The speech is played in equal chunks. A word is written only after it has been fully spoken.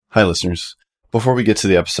Hi, listeners. Before we get to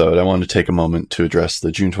the episode, I wanted to take a moment to address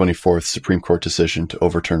the June 24th Supreme Court decision to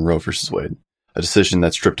overturn Roe v. Wade, a decision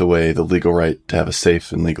that stripped away the legal right to have a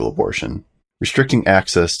safe and legal abortion. Restricting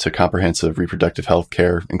access to comprehensive reproductive health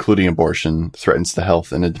care, including abortion, threatens the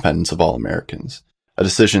health and independence of all Americans, a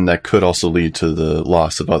decision that could also lead to the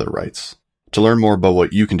loss of other rights. To learn more about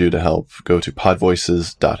what you can do to help, go to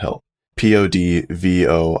podvoices.help,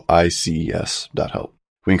 podvoices.help.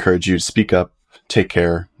 We encourage you to speak up, take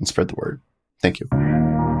care, and spread the word. Thank you.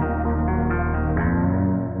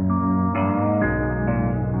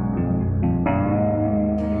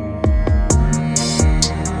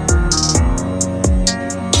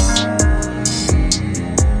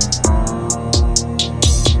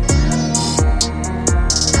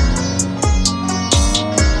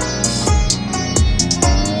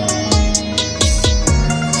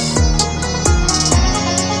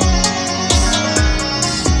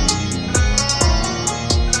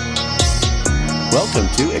 Welcome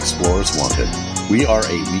to Explorers Wanted. We are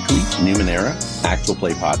a weekly Numenera actual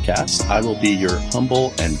play podcast. I will be your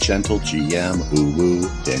humble and gentle GM,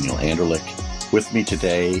 Daniel Anderlich. With me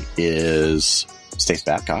today is Stace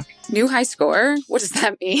Babcock. New high score? What does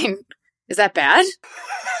that mean? Is that bad?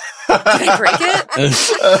 Did I break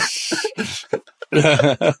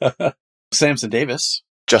it? Samson Davis.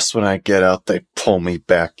 Just when I get out, they pull me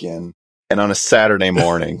back in. And on a Saturday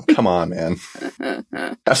morning, come on, man.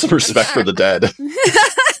 Have some respect for the dead.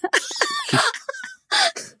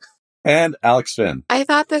 And Alex Finn. I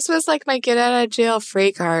thought this was like my get out of jail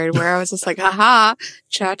free card where I was just like, haha,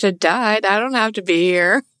 Cha-Cha died. I don't have to be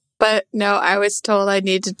here. But no, I was told I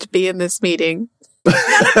needed to be in this meeting. Not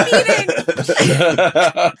a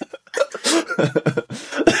meeting!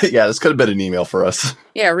 Yeah, this could have been an email for us.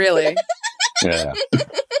 Yeah, really. Yeah.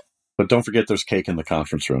 But don't forget there's cake in the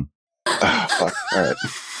conference room. Oh, fuck. All right.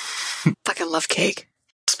 Fucking love cake.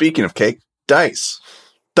 Speaking of cake, dice.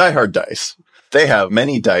 Die Hard Dice. They have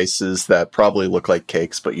many dices that probably look like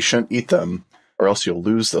cakes, but you shouldn't eat them or else you'll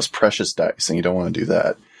lose those precious dice, and you don't want to do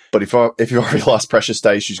that. But if you've already lost precious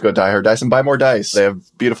dice, you should go to Die Hard Dice and buy more dice. They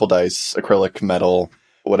have beautiful dice, acrylic, metal,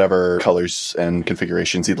 whatever colors and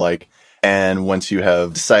configurations you'd like. And once you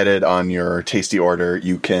have decided on your tasty order,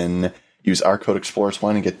 you can use our code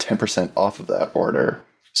Explorers1 and get 10% off of that order.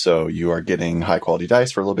 So you are getting high-quality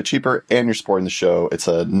dice for a little bit cheaper, and you're supporting the show. It's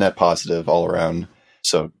a net positive all around.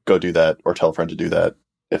 So go do that, or tell a friend to do that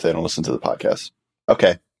if they don't listen to the podcast.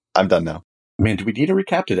 Okay, I'm done now. Man, do we need a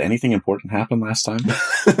recap? Did anything important happen last time?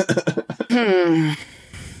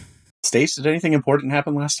 Stace, did anything important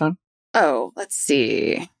happen last time? Oh, let's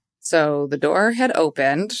see. So the door had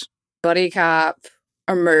opened. Buddy Cop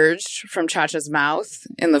emerged from Cha-Cha's mouth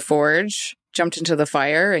in the forge, jumped into the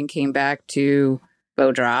fire, and came back to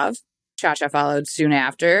Bodrov. Cha-Cha followed soon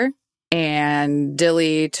after, and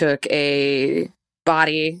Dilly took a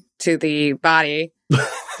body to the body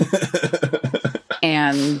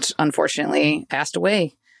and unfortunately passed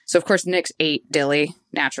away. So, of course, Nyx ate Dilly,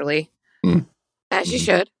 naturally. As you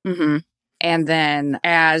should. Mm-hmm. And then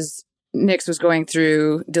as Nyx was going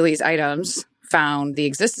through Dilly's items, found the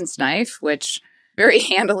existence knife, which very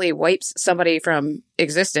handily wipes somebody from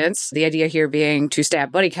existence. The idea here being to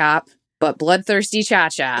stab Buddy Cop. But bloodthirsty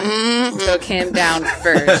Cha-Cha took him down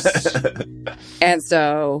first. And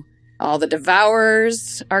so all the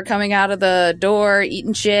devourers are coming out of the door,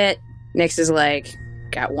 eating shit. Nyx is like,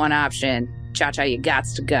 got one option. Cha-Cha, you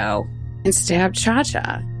gots to go. And stab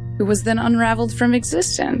Cha-Cha, who was then unraveled from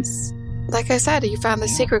existence. Like I said, you found the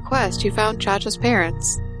secret quest. You found Cha-Cha's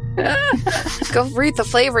parents. Go read the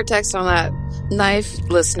flavor text on that knife,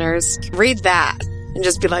 listeners. Read that and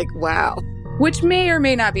just be like, wow. Which may or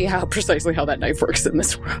may not be precisely how that knife works in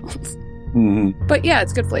this world. Mm-hmm. But yeah,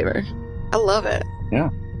 it's good flavor. I love it.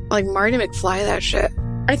 Yeah. Like Marty McFly, that shit.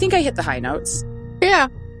 I think I hit the high notes. Yeah.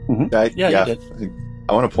 Mm-hmm. Yeah, you did.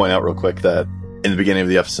 I want to point out real quick that in the beginning of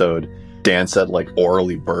the episode, Dan said like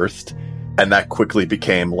orally birthed, and that quickly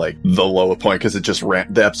became like the low point because it just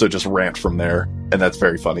the episode just ramped from there, and that's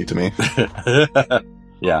very funny to me.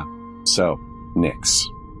 Yeah. So, Nyx,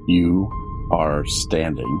 you are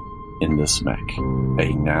standing in this mech,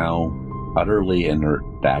 a now utterly inert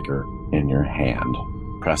dagger in your hand,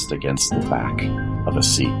 pressed against the back of a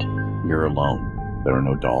seat. You're alone. There are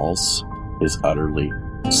no dolls. It is utterly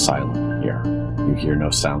silent here. You hear no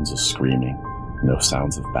sounds of screaming, no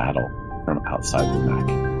sounds of battle from outside the mech.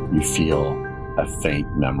 You feel a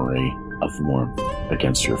faint memory of warmth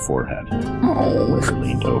against your forehead where you're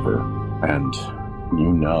leaned over. And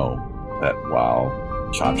you know that while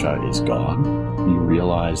Cha-Cha is gone, you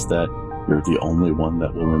realize that you're the only one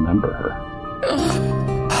that will remember her.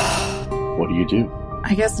 What do you do?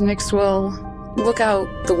 I guess Nyx will look out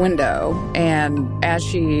the window, and as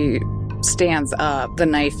she stands up, the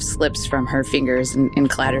knife slips from her fingers and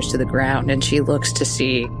clatters to the ground, and she looks to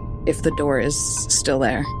see if the door is still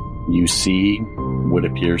there. You see what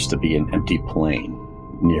appears to be an empty plain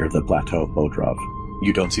near the Plateau of Bodrov.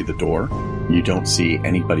 You don't see the door. You don't see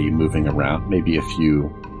anybody moving around, maybe a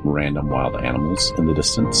few random wild animals in the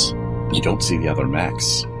distance. You don't see the other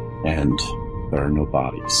mechs, and there are no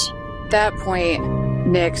bodies. At that point,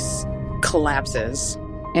 Nyx collapses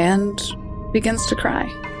and begins to cry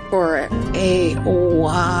for a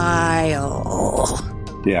while.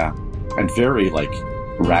 Yeah, and very,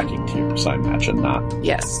 racking tears, I imagine, not...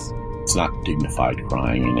 Yes. It's not dignified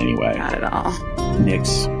crying in any way. Not at all.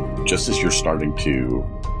 Nyx, just as you're starting to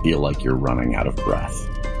feel like you're running out of breath,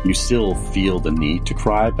 you still feel the need to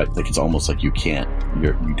cry, but it's almost like you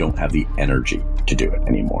don't have the energy to do it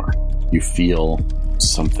anymore. You feel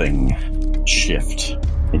something shift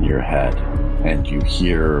in your head, and you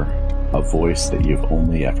hear a voice that you've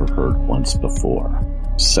only ever heard once before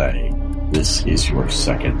say, "This is your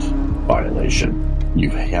second violation." You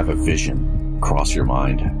have a vision cross your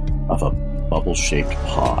mind of a bubble-shaped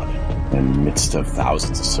pod in the midst of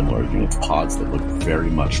thousands of similar units, pods that look very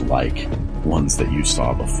much like ones that you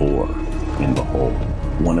saw before in the hole.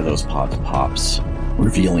 One of those pods pops,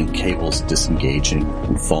 revealing cables disengaging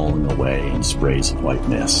and falling away in sprays of white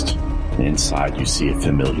mist. And inside you see a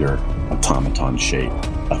familiar automaton shape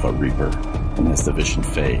of a Reaper. And as the vision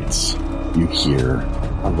fades, you hear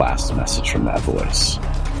a last message from that voice.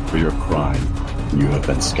 "For your crime, you have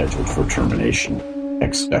been scheduled for termination.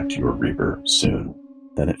 Expect your Reaper soon."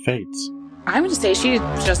 Then it fades. I'm going to say she's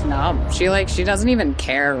just numb. She doesn't even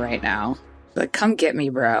care right now. Like, come get me,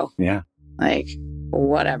 bro. Yeah.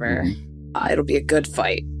 Whatever. It'll be a good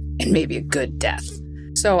fight and maybe a good death.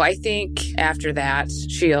 So I think after that,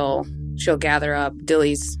 she'll gather up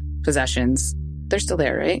Dilly's possessions. They're still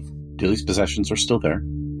there, right? Dilly's possessions are still there.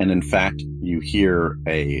 And in fact, you hear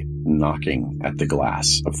a knocking at the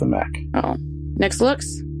glass of the mech. Oh. Nyx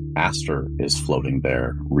looks. Aster is floating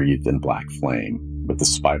there, wreathed in black flame, with the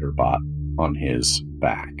spider bot on his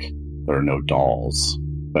back. There are no dolls,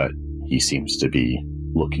 but he seems to be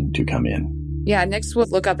looking to come in. Yeah, Nyx will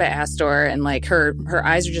look up at Astor, and her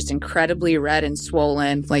eyes are just incredibly red and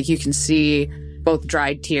swollen. You can see both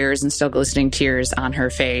dried tears and still glistening tears on her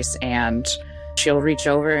face, and she'll reach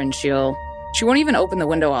over and she won't even open the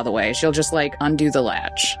window all the way. She'll just undo the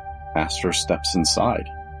latch. Aster steps inside.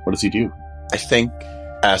 What does he do? I think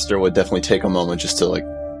Aster would definitely take a moment just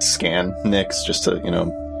to scan Nyx, just to,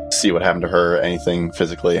 see what happened to her, anything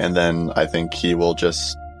physically. And then I think he will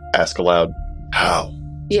just ask aloud, "How?"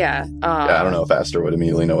 Yeah. I don't know if Aster would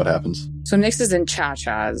immediately know what happens. So Nyx is in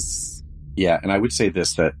Cha-Cha's. Yeah, and I would say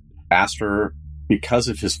this, that Aster, because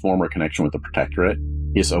of his former connection with the Protectorate,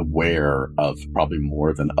 is aware of probably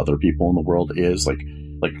more than other people in the world is.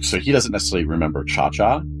 So he doesn't necessarily remember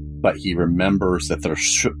Cha-Cha, but he remembers that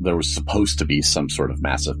there was supposed to be some sort of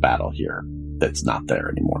massive battle here that's not there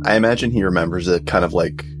anymore. I imagine he remembers it kind of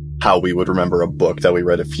like how we would remember a book that we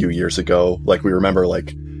read a few years ago. We remember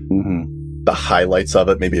the highlights of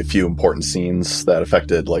it, maybe a few important scenes that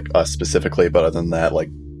affected us specifically, but other than that,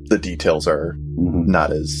 the details are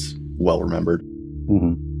not as well remembered.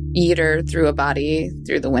 Eater threw a body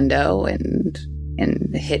through the window and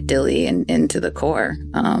hit Dilly and into the core.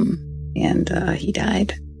 And he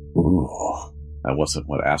died. Ooh, that wasn't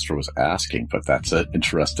what Aster was asking, but that's an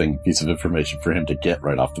interesting piece of information for him to get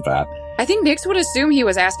right off the bat. I think Nyx would assume he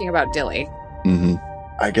was asking about Dilly.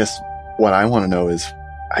 I guess what I want to know is,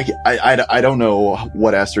 I don't know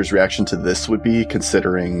what Aster's reaction to this would be,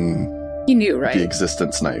 considering he knew, right? The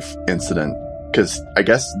existence knife incident. Because I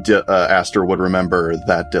guess Aster would remember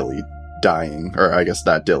that Dilly dying, or I guess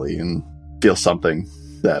that Dilly, and feel something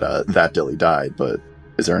that Dilly died. But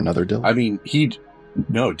is there another Dilly? I mean,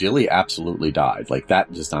 no, Dilly absolutely died.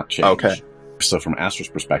 That does not change. Okay. So from Aster's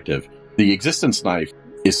perspective, the existence knife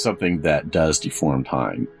is something that does deform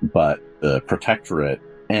time, but the Protectorate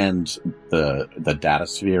and the data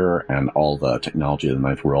sphere and all the technology of the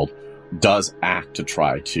Ninth World does act to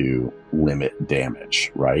try to limit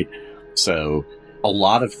damage, right? So a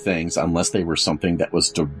lot of things, unless they were something that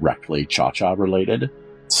was directly Cha-Cha related,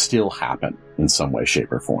 still happen in some way,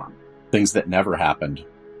 shape, or form. Things that never happened,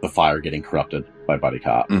 the fire getting corrupted by Buddy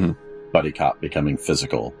Cop, Buddy Cop becoming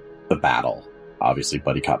physical, the battle, obviously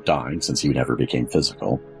Buddy Cop dying since he never became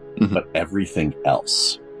physical, but everything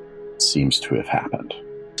else seems to have happened.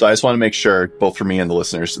 So I just want to make sure, both for me and the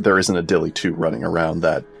listeners, there isn't a Dilly 2 running around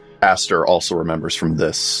that Aster also remembers from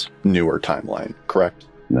this newer timeline, correct?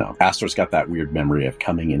 No. Aster's got that weird memory of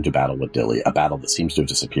coming into battle with Dilly, a battle that seems to have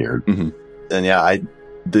disappeared. And yeah,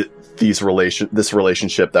 this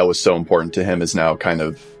relationship that was so important to him is now kind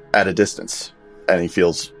of at a distance, and he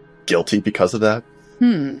feels guilty because of that.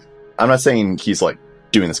 I'm not saying he's like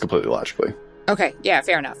doing this completely logically. Okay, yeah,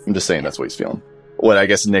 fair enough. I'm just saying that's what he's feeling. What I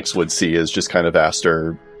guess Nyx would see is just kind of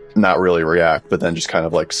Aster not really react, but then just kind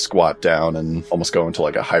of like squat down and almost go into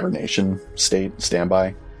like a hibernation state,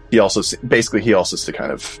 standby. He also has to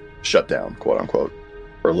kind of shut down, quote unquote,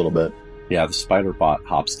 for a little bit. Yeah, the spider bot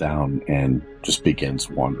hops down and just begins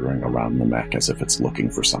wandering around the mech as if it's looking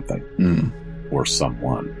for something or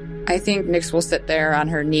someone. I think Nyx will sit there on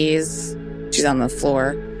her knees. She's on the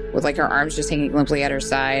floor with like her arms just hanging limply at her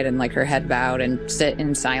side and like her head bowed, and sit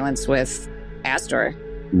in silence with Aster.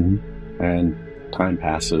 And time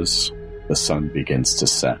passes, the sun begins to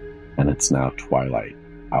set, and it's now twilight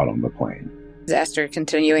out on the plain. Is Aster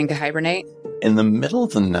continuing to hibernate? In the middle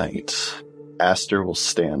of the night, Aster will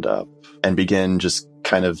stand up and begin just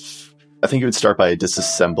kind of, I think he would start by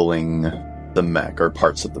disassembling the mech or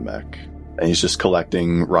parts of the mech. And he's just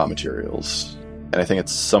collecting raw materials. And I think at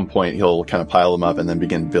some point he'll kind of pile them up and then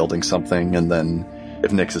begin building something. And then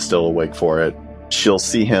if Nyx is still awake for it, she'll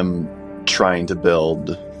see him trying to build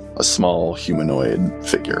a small humanoid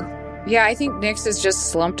figure. Yeah, I think Nyx is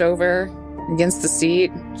just slumped over against the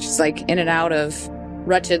seat. She's like in and out of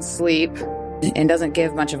wretched sleep and doesn't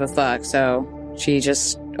give much of a fuck. So she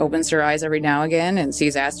just opens her eyes every now and again and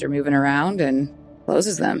sees Aster moving around and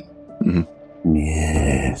closes them.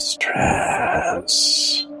 Mistress.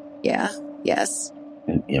 Yeah, yes.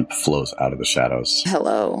 An imp flows out of the shadows.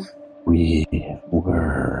 Hello. We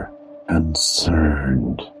were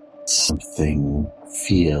concerned. Something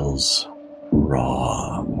feels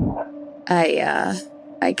wrong. I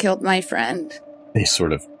killed my friend. They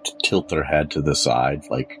sort of tilt their head to the side,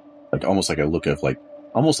 like almost like a look of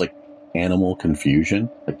almost like animal confusion.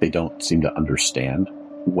 Like they don't seem to understand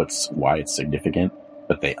why it's significant,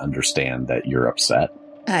 but they understand that you're upset.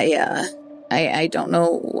 I don't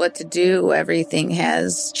know what to do. Everything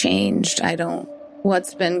has changed.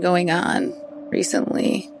 What's been going on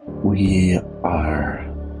recently? We are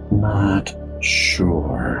not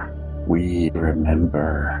sure. We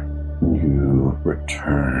remember you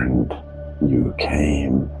returned. You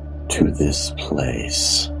came to this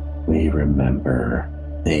place. We remember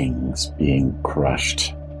things being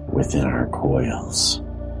crushed within our coils.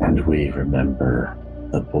 And we remember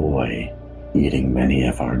the boy eating many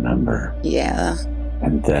of our number. Yeah.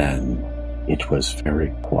 And then it was very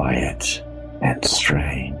quiet and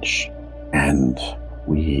strange. And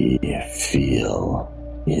we feel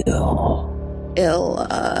ill. Ill,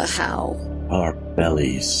 how? Our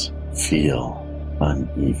bellies feel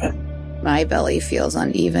uneven. My belly feels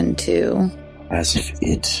uneven too. As if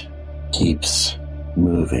it keeps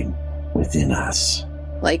moving within us.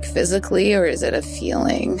 Like physically, or is it a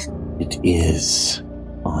feeling? It is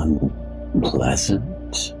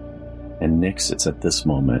unpleasant. And Nyx, it's at this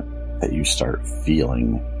moment that you start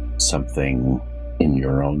feeling something in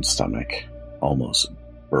your own stomach, almost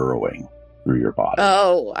burrowing through your body.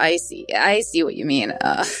 Oh, I see. I see what you mean.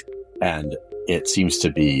 And it seems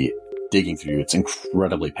to be digging through you. It's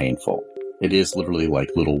incredibly painful. It is literally like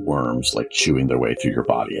little worms, like chewing their way through your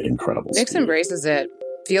body at incredible speed. Nyx embraces it.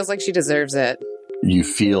 Feels like she deserves it. You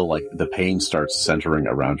feel like the pain starts centering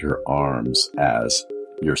around your arms as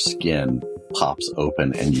your skin pops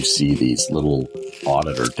open and you see these little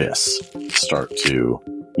auditor discs start to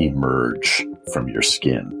emerge from your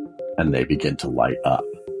skin, and they begin to light up,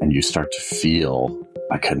 and you start to feel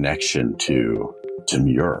a connection to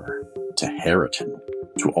Muir, to Harriton,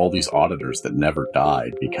 to all these auditors that never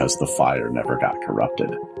died because the fire never got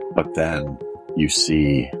corrupted. But then you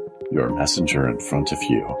see your messenger in front of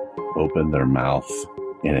you open their mouth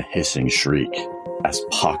in a hissing shriek as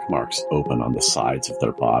pockmarks open on the sides of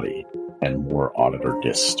their body and more auditor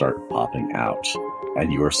discs start popping out.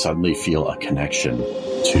 And you suddenly feel a connection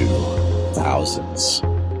to thousands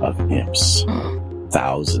of imps.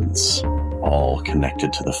 Thousands, all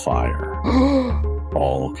connected to the fire.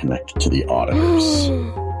 All connected to the auditors.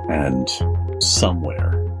 And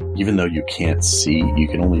somewhere, even though you can't see, you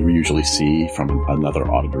can only usually see from another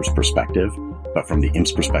auditor's perspective, but from the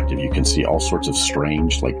imp's perspective, you can see all sorts of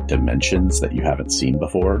strange, dimensions that you haven't seen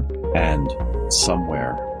before. And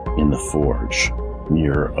somewhere in the forge,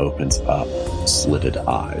 Muir opens up slitted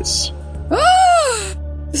eyes. Ah!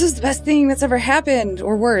 This is the best thing that's ever happened,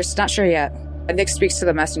 or worse, not sure yet. Nyx speaks to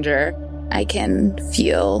the messenger. I can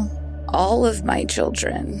feel all of my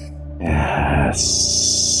children.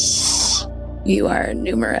 Yes. You are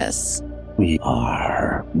numerous. We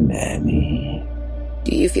are many.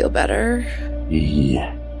 Do you feel better? We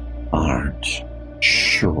aren't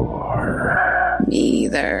sure. Me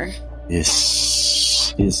either. This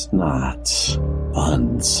This is not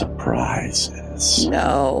fun surprises.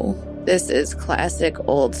 No, this is classic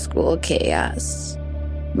old school chaos,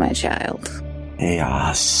 my child.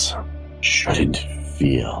 Chaos shouldn't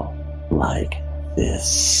feel like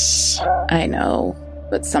this. I know,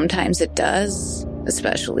 but sometimes it does,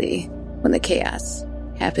 especially when the chaos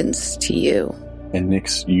happens to you. And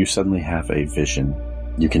Nyx, you suddenly have a vision.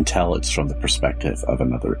 You can tell it's from the perspective of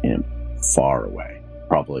another imp, far away,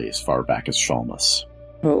 probably as far back as Shalmus.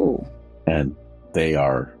 Oh. And they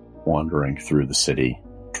are wandering through the city,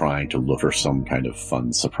 trying to look for some kind of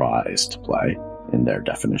fun surprise to play, in their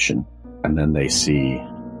definition. And then they see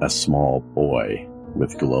a small boy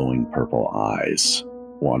with glowing purple eyes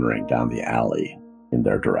wandering down the alley in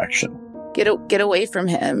their direction. Get away from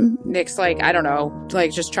him. Nyx, like, I don't know,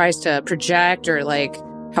 like, just tries to project or, like,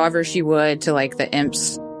 however she would to, like, the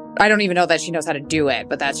imps. I don't even know that she knows how to do it,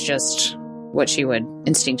 but that's just what she would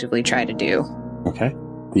instinctively try to do. Okay.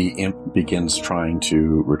 The imp begins trying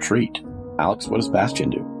to retreat. Alex, what does Bastion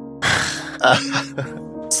do?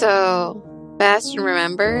 So, Bastion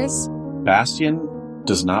remembers? Bastion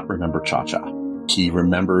does not remember Cha-Cha. He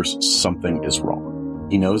remembers something is wrong.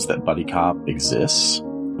 He knows that Buddy Cop exists,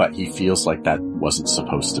 but he feels like that wasn't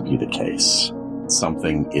supposed to be the case.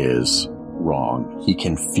 Something is wrong. He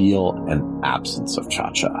can feel an absence of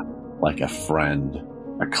Cha-Cha, like a friend,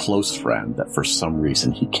 a close friend that for some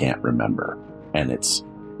reason he can't remember. And it's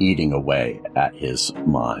eating away at his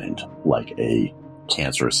mind like a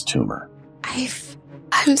cancerous tumor.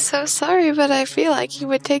 I'm so sorry, but I feel like he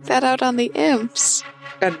would take that out on the imps.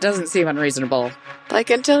 That doesn't seem unreasonable. Like,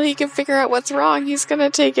 until he can figure out what's wrong, he's gonna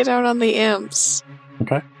take it out on the imps.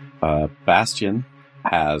 Okay. Bastion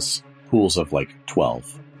has pools of like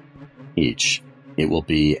 12 each. It will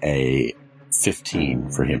be a 15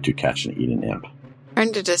 for him to catch and eat an imp.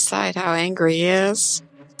 Trying to decide how angry he is.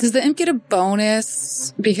 Does the imp get a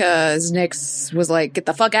bonus because Nyx was like, get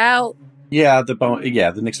the fuck out? Yeah, the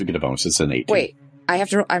Nyx would get a bonus. It's an 18. Wait,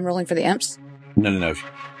 I'm rolling for the imps? No.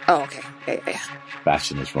 Oh, okay. Yeah.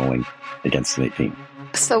 Bastion is rolling against an 18.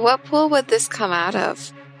 So what pool would this come out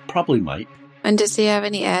of? Probably might. And does he have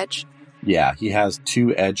any edge? Yeah, he has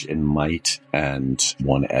 2 edge in might and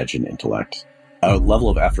 1 edge in intellect. A level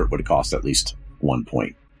of effort would cost at least 1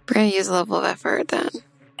 point. We're gonna use a level of effort then.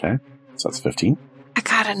 Okay, so that's 15. I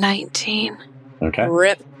got a 19. Okay.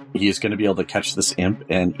 Rip. He is going to be able to catch this imp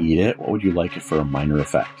and eat it. What would you like it for a minor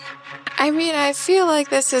effect? I mean, I feel like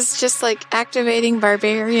this is just like activating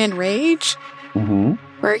Barbarian Rage, Mm-hmm.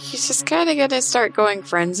 where he's just kind of gonna start going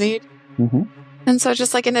frenzied. Mm-hmm. And so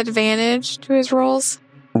just like an advantage to his rolls.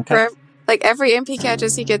 Okay. Like every imp he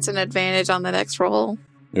catches, he gets an advantage on the next roll.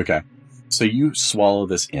 Okay. So you swallow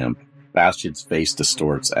this imp. Bastion's face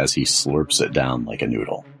distorts as he slurps it down like a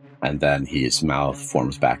noodle. And then his mouth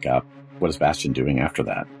forms back up. What is Bastion doing after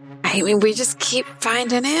that? I mean, we just keep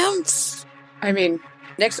finding imps. I mean,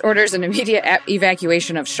 Nyx orders an immediate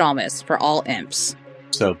evacuation of Shalmus for all imps.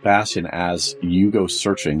 So, Bastion, as you go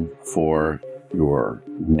searching for your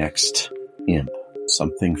next imp,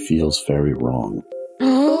 something feels very wrong.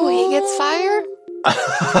 Oh, he gets fired?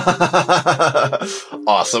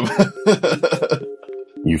 Awesome.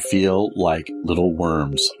 You feel like little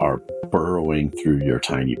worms are burrowing through your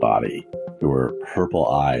tiny body. Your purple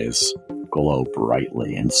eyes glow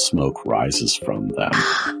brightly and smoke rises from them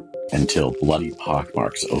until bloody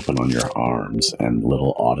pockmarks open on your arms and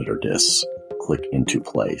little auditor discs click into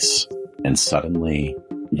place. And suddenly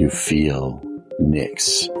you feel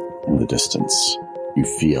Nyx in the distance. You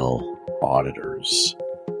feel auditors.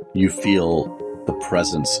 You feel the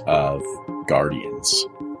presence of guardians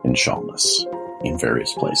in Shalmus in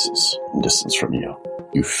various places in distance from you.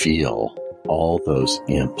 You feel all those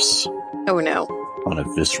imps. Oh no. On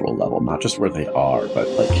a visceral level, not just where they are, but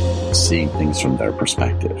like seeing things from their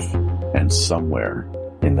perspective. And somewhere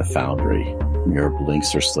in the foundry, Muir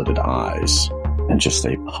blinks her slitted eyes, and just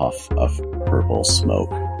a puff of purple smoke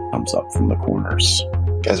comes up from the corners.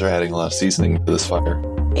 You guys are adding a lot of seasoning to this fire.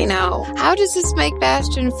 You know, how does this make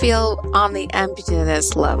Bastion feel on the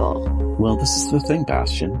emptiness level? Well, this is the thing,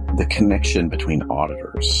 Bastion. The connection between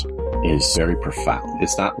auditors is very profound.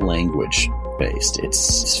 It's not language based.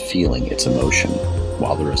 It's feeling, it's emotion.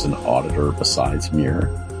 While there is an auditor besides Muir,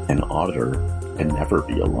 an auditor can never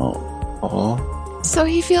be alone. Aww. So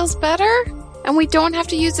he feels better? And we don't have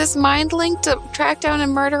to use this mind link to track down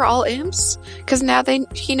and murder all imps? Because now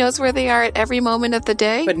he knows where they are at every moment of the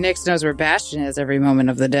day? But Nyx knows where Bastion is every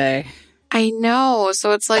moment of the day. I know,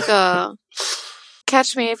 so it's like a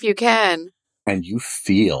catch me if you can. And you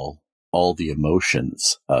feel all the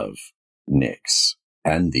emotions of Nyx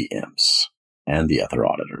and the imps and the other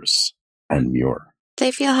auditors and Muir.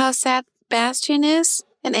 They feel how sad Bastion is?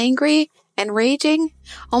 And angry? And raging?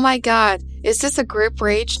 Oh my god, is this a group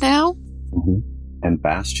rage now? Mm-hmm. And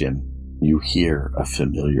Bastion, you hear a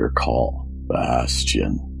familiar call.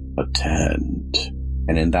 Bastion, attend.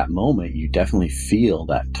 And in that moment, you definitely feel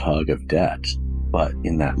that tug of debt. But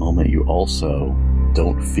in that moment, you also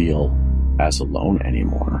don't feel as alone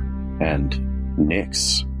anymore. And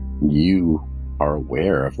Nyx, you are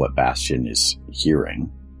aware of what Bastion is hearing.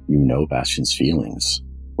 You know Bastion's feelings.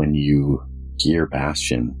 When you hear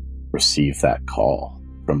Bastion receive that call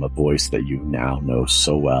from a voice that you now know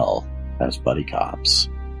so well as Buddy Cops,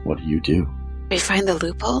 what do? We find the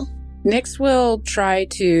loophole? Nyx will try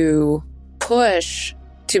to push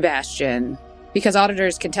to Bastion, because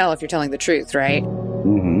auditors can tell if you're telling the truth, right?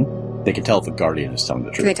 Mm-hmm. They can tell if the Guardian is telling the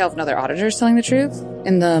truth. Can they tell if another auditor is telling the truth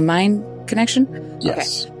in the mind connection?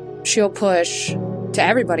 Yes. Okay. She'll push to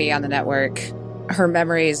everybody on the network her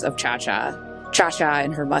memories of Cha-Cha. Cha-Cha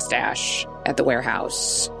and her mustache at the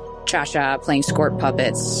warehouse. Cha-Cha playing Squirt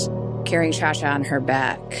puppets, carrying Cha-Cha on her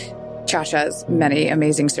back. Cha-Cha's many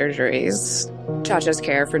amazing surgeries. Cha-Cha's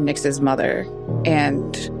care for Nyx's mother.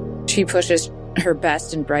 And she pushes her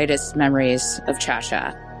best and brightest memories of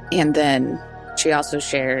Cha-Cha. And then she also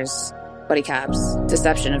shares Buddy Cop's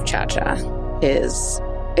deception of Cha-Cha, his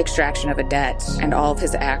extraction of a debt, and all of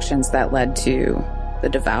his actions that led to the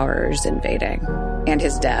Devourers invading, and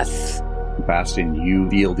his death. Bastion, you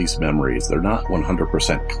feel these memories. They're not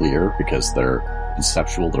 100% clear because they're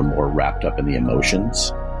conceptual. They're more wrapped up in the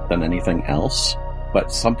emotions than anything else.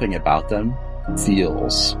 But something about them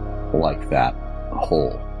feels like that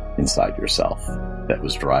hole inside yourself that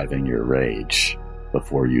was driving your rage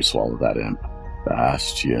before you swallowed that imp.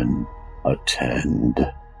 Bastion, attend.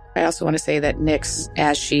 I also want to say that Nyx,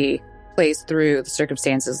 as she plays through the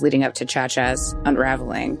circumstances leading up to Cha-Cha's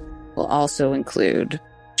unraveling, will also include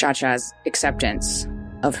Cha-Cha's acceptance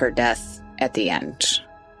of her death at the end.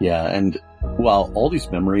 Yeah, and while all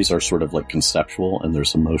these memories are sort of like conceptual and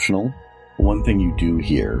there's emotional, one thing you do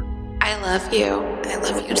hear... I love you. I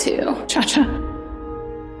love you too, Cha-Cha.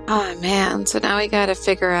 Oh man, so now we gotta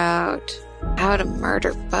figure out how to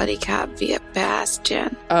murder Buddy Cop via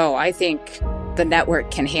Bastion. Oh, I think the network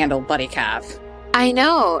can handle Buddy Cop. I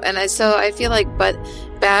know, and so I feel like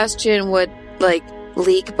Bastion would,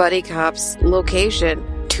 leak Buddy Cop's location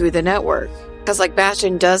to the network. Because,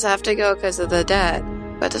 Bastion does have to go because of the debt,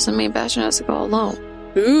 but doesn't mean Bastion has to go alone.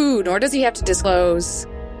 Ooh, nor does he have to disclose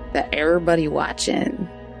that everybody watching.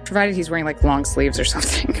 Provided he's wearing, long sleeves or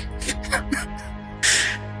something.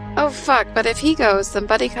 Oh, fuck, but if he goes, then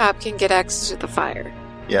Buddy Cop can get access to the fire.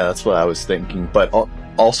 Yeah, that's what I was thinking. But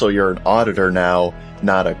also, you're an auditor now,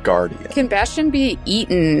 not a guardian. Can Bastion be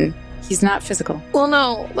eaten? He's not physical. Well,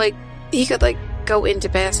 no, he could, go into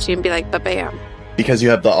Bastion and be like, ba-bam. Because you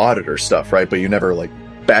have the auditor stuff, right? But you never,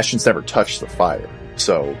 Bastion's never touched the fire.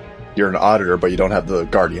 So, you're an auditor, but you don't have the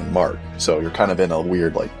guardian mark. So, you're kind of in a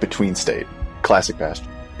weird, between state. Classic Bastion.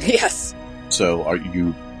 Yes. So, are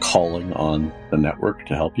you calling on the network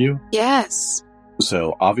to help you? Yes.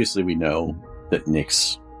 So, obviously we know that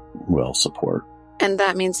Nyx will support. And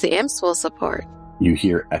that means the imps will support. You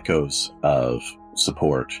hear echoes of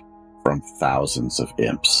support from thousands of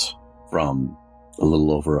imps, from a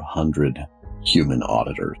little over 100 human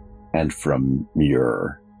auditors, and from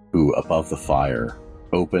Muir, who above the fire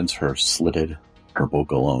opens her slitted, purple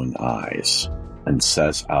glowing eyes and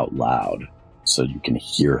says out loud, so you can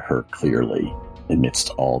hear her clearly amidst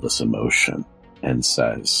all this emotion, and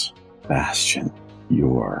says, Bastion,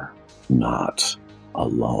 you're not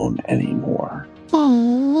alone anymore.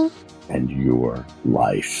 Aww. And your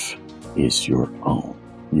life is your own.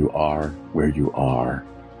 You are where you are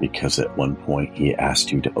because at one point he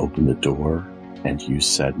asked you to open the door and you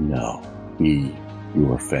said no. We,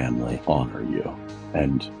 your family, honor you.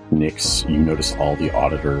 And Nyx, you notice all the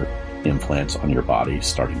auditor implants on your body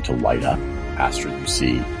starting to light up. Astrid, you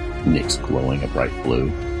see Nyx glowing a bright blue.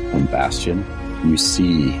 And Bastion, you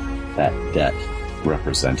see that debt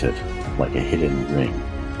represented like a hidden ring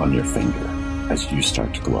on your finger as you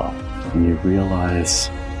start to glow. And you realize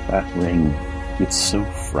that ring, it's so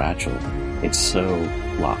fragile. It's so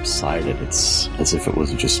lopsided. It's as if it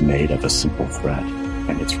was just made of a simple thread.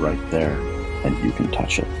 And it's right there, and you can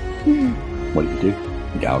touch it. What do?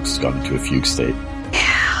 Galax has gone into a fugue state.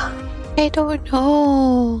 Yeah, I don't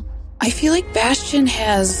know. I feel like Bastion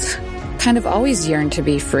has kind of always yearned to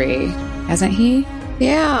be free, hasn't he?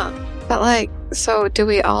 Yeah, but so do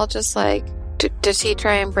we all just does he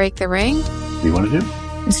try and break the ring? What do you want to do?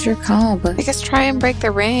 It's your call, but I guess try and break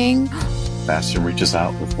the ring. Bastion reaches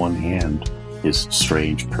out with one hand, his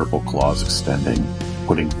strange purple claws extending,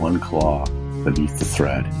 putting one claw beneath the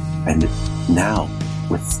thread. And now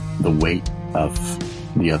with the weight of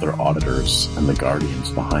the other auditors and the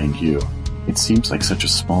guardians behind you, it seems like such a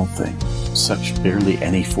small thing, such barely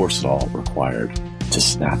any force at all required to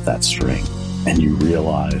snap that string. And you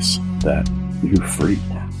realize that you're free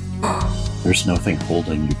now. There's nothing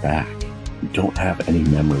holding you back. You don't have any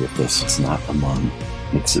memory of this. It's not among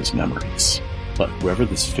Nyx's memories. But whoever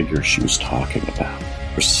this figure she was talking about,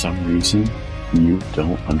 for some reason, you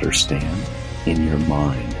don't understand. In your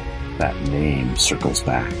mind, that name circles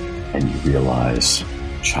back, and you realize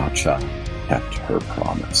Cha-Cha kept her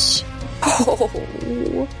promise.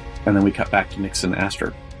 Oh. And then we cut back to Nyx and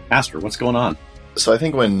Aster. Aster, what's going on? So I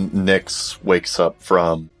think when Nyx wakes up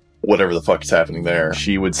from whatever the fuck is happening there,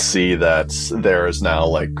 she would see that there is now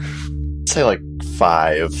like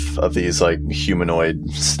 5 of these like humanoid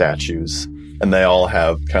statues, and they all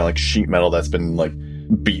have kind of like sheet metal that's been like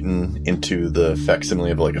beaten into the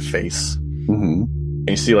facsimile of like a face. Mm-hmm. And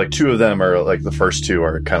you see like 2 of them are like, the first 2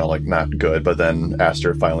 are kind of like not good, but then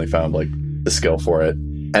Aster finally found like the skill for it.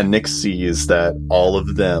 And Nyx sees that all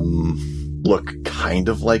of them look kind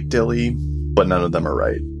of like Dilly, but none of them are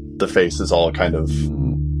right. The face is all kind of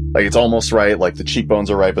like, it's almost right, like the cheekbones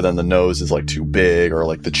are right, but then the nose is like too big, or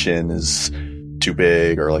like the chin is too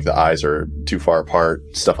big, or like the eyes are too far apart,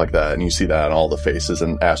 stuff like that. And you see that on all the faces,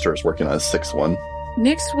 and Aster is working on a 6th one.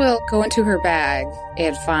 Nyx will go into her bag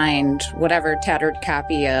and find whatever tattered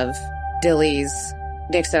copy of Dilly's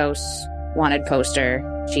Nyxos wanted poster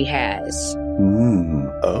she has.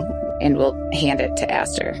 Oh. And will hand it to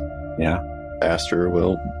Aster. Yeah. Aster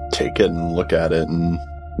will take it and look at it and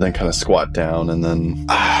then kind of squat down, and then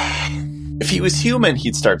if he was human,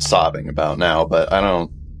 he'd start sobbing about now, but I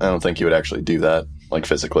don't think he would actually do that, like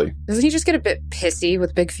physically. Doesn't he just get a bit pissy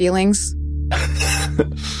with big feelings?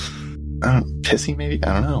 Pissy, maybe?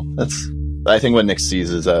 I don't know. I think what Nyx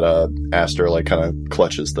sees is that Aster like kind of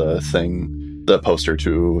clutches the poster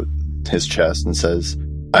to his chest and says,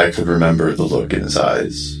 "I could remember the look in his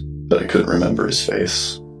eyes, but I couldn't remember his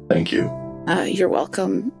face. Thank you." You're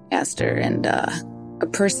welcome, Aster. And a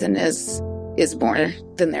person is more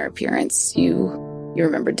than their appearance. You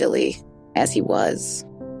remember Dilly as he was.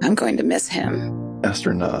 I'm going to miss him.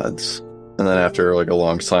 Aster nods, and then after like a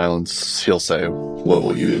long silence, he'll say, "What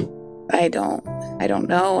will you do?" I don't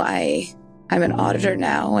know. I'm an auditor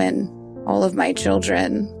now, and all of my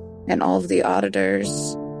children and all of the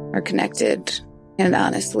auditors are connected. And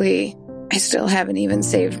honestly, I still haven't even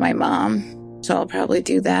saved my mom, so I'll probably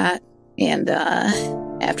do that. And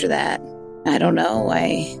after that, I don't know.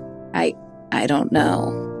 I don't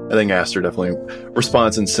know. I think Aster definitely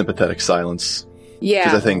responds in sympathetic silence. Yeah.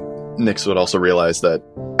 Because I think Nyx would also realize that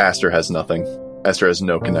Aster has nothing. Aster has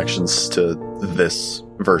no connections to this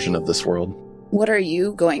version of this world. What are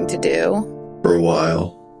you going to do? For a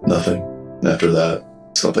while, nothing. After that,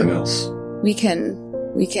 something else. You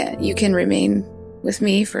can remain with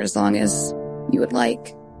me for as long as you would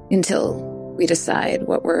like, until we decide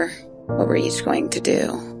what we're each going to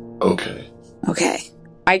do. Okay.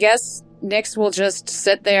 I guess Nyx will just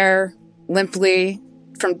sit there limply,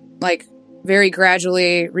 from like very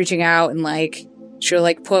gradually reaching out, and like she'll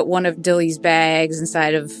like put one of Dilly's bags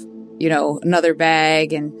inside of, another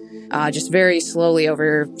bag, and just very slowly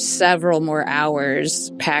over several more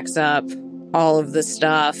hours packs up all of the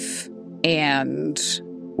stuff. And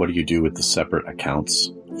what do you do with the separate accounts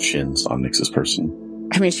of shins on Nyx's person?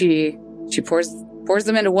 I mean, she pours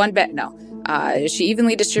them into one bag. No, she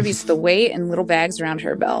evenly distributes the weight in little bags around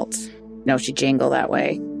her belt. No, she jangle that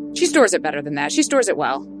way. She stores it better than that. She stores it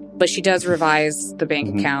well, but she does revise the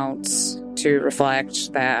bank accounts to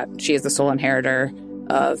reflect that she is the sole inheritor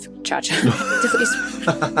of Cha-Cha Dilly's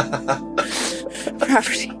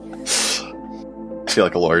property. I feel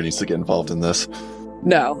like a lawyer needs to get involved in this.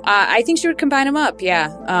 No, I think she would combine them up,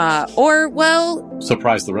 yeah. Or, well...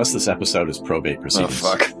 Surprise, the rest of this episode is probate proceedings.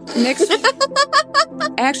 Oh, fuck. Nyx...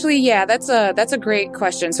 Actually, yeah, that's a great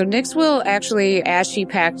question. So Nyx will actually, as she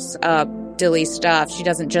packs up Dilly's stuff, she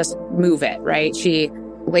doesn't just move it, right? She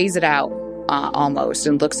lays it out almost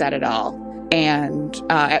and looks at it all. And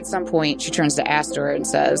at some point, she turns to Aster and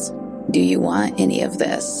says, "Do you want any of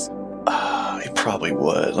this?" He probably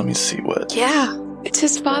would. Let me see what... Yeah. It's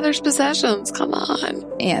his father's possessions. Come on.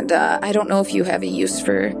 And I don't know if you have a use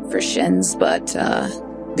for shins, but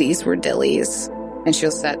these were Dilly's. And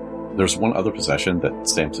she'll set... There's one other possession that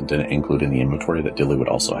Samson didn't include in the inventory that Dilly would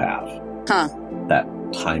also have. Huh. That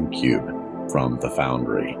time cube from the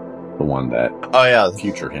Foundry. The one that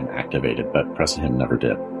future him activated, but present him never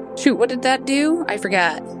did. Shoot, what did that do? I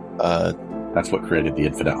forgot. That's what created the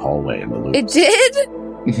infinite hallway in the loop. It did?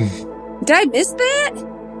 Did I miss that?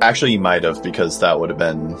 Actually, you might have, because that would have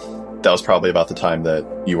been That was probably about the time that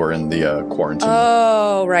you were in the quarantine.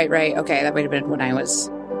 Oh, right. Okay, that would have been when I was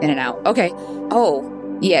in and out. Okay.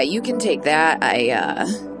 Oh, yeah, you can take that.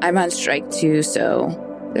 I'm on strike too,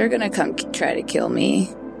 so they're gonna come try to kill me.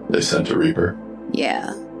 They sent a Reaper?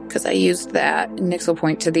 Yeah, because I used that. Nyx will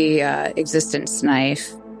point to the existence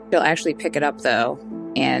knife. She'll actually pick it up, though,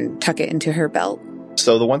 and tuck it into her belt.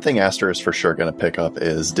 So the one thing Aster is for sure going to pick up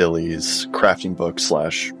is Dilly's crafting book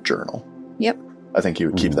 / journal. Yep. I think he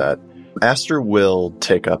would keep that. Aster will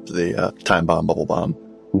take up the time bomb, bubble bomb.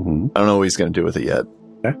 Mm-hmm. I don't know what he's going to do with it yet.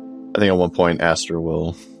 Okay. I think at one point Aster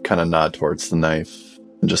will kind of nod towards the knife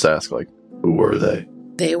and just ask, like, who were they?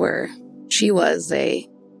 She was a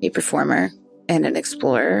performer and an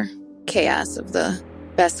explorer. Chaos of the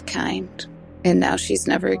best kind. And now she's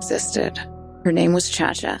never existed. Her name was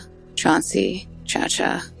Cha-Cha. Chauncey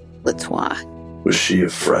Cha-Cha Latois. Was she a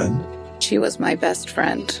friend? She was my best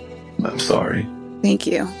friend. I'm sorry. Thank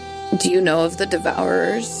you. Do you know of the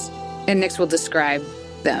Devourers? And Nyx will describe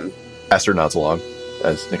them. Aster nods along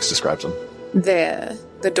as Nyx describes them.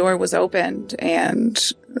 The door was opened and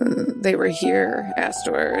they were here,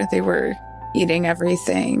 Astor. They were eating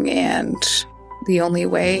everything, and the only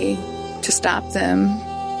way to stop them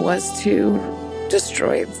was to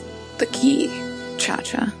destroy the key,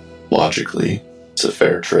 Cha-Cha. Logically, it's a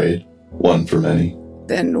fair trade. One for many.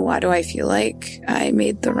 Then why do I feel like I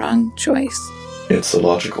made the wrong choice? It's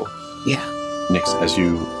illogical. Yeah. Nyx, as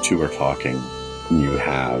you two are talking,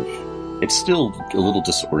 it's still a little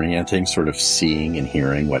disorienting, sort of seeing and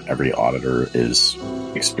hearing what every auditor is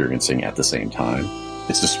experiencing at the same time.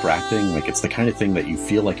 It's distracting, like it's the kind of thing that you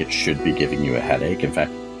feel like it should be giving you a headache. In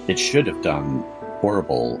fact, it should have done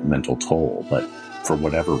horrible mental toll, but for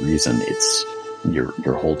whatever reason,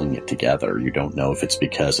 you're holding it together. You don't know if it's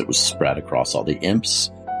because it was spread across all the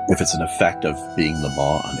imps, if it's an effect of being the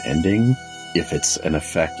maw unending, if it's an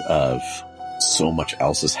effect of so much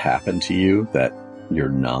else has happened to you that you're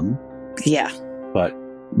numb. Yeah. But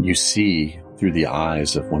you see through the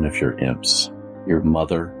eyes of one of your imps, your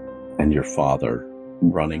mother and your father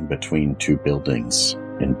running between two buildings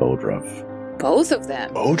in Bodrov. Both of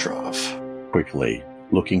them? Bodrov? Quickly,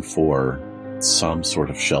 looking for some sort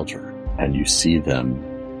of shelter, and you see them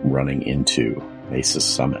running into Mesa's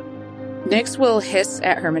summit. Nyx will hiss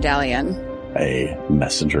at her medallion. A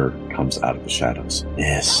messenger comes out of the shadows.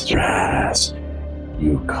 Mistress,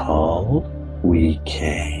 you called? We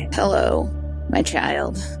came. Hello, my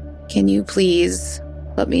child. Can you please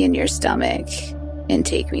put me in your stomach and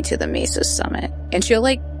take me to the Mesa summit? And she'll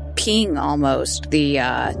ping almost the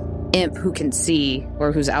imp who can see,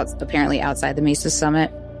 or who's apparently outside the Mesa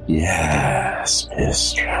summit. Yes,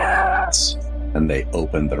 mistress. And they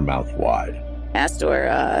open their mouth wide. Astor,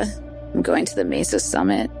 I'm going to the Mesa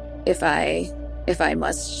summit. If I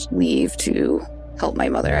must leave to help my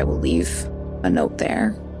mother, I will leave a note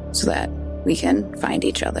there so that we can find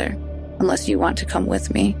each other. Unless you want to come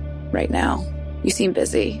with me right now. You seem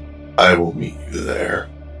busy. I will meet you there.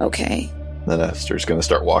 Okay. Then Astor's going to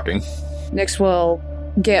start walking. Nyx will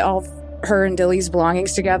get all her and Dilly's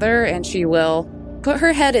belongings together, and she will put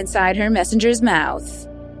her head inside her messenger's mouth.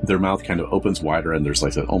 Their mouth kind of opens wider, and there's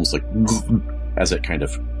almost as it kind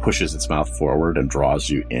of pushes its mouth forward and draws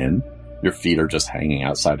you in. Your feet are just hanging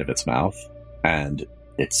outside of its mouth, and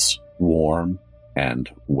it's warm and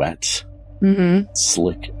wet,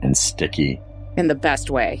 slick and sticky. In the best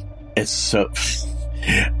way. It's so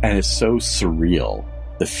surreal,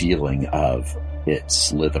 the feeling of it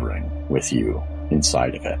slithering with you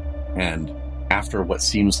inside of it. And after what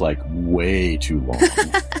seems like way too long,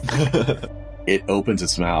 it opens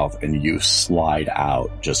its mouth and you slide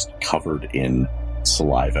out just covered in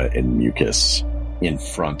saliva and mucus in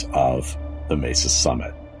front of the Mesa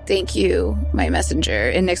summit. Thank you, my messenger.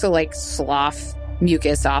 And Nyx will slough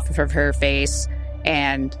mucus off of her face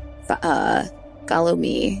and follow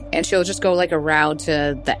me. And she'll just go around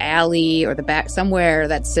to the alley or the back, somewhere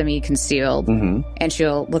that's semi-concealed. And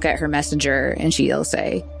she'll look at her messenger and she'll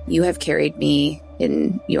say, "You have carried me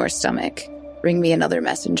in your stomach. Bring me another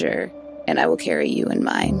messenger and I will carry you in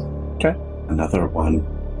mine." Okay. Another one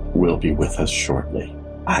will be with us shortly.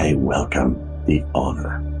 I welcome the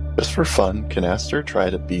honor. Just for fun, can Aster try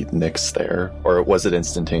to beat Nyx there? Or was it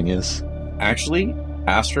instantaneous? Actually,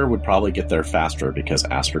 Aster would probably get there faster because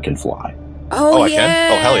Aster can fly. Oh, I yeah.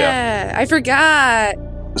 can? Oh, hell yeah. I forgot.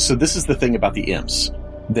 So this is the thing about the imps.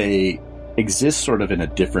 They exist sort of in a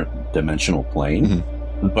different dimensional plane,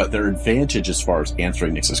 but their advantage as far as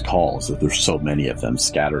answering Nyx's calls is that there's so many of them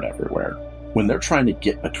scattered everywhere. When they're trying to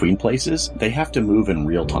get between places, they have to move in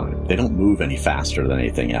real time. They don't move any faster than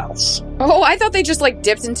anything else. Oh, I thought they just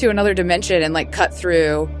dipped into another dimension and cut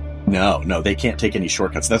through. No, they can't take any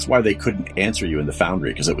shortcuts. That's why they couldn't answer you in the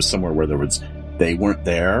foundry, because it was somewhere where they weren't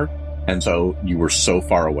there. And so you were so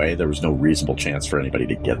far away, there was no reasonable chance for anybody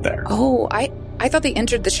to get there. Oh, I thought they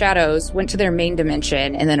entered the shadows, went to their main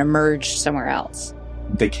dimension, and then emerged somewhere else.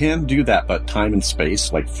 They can do that, but time and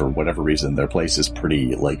space, like, for whatever reason, their place is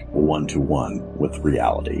pretty, like, one-to-one with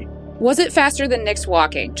reality. Was it faster than Nyx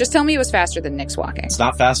walking? Just tell me it was faster than Nyx walking. It's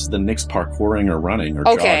not faster than Nyx parkouring or running or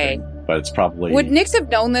jogging, but it's probably... Would Nyx have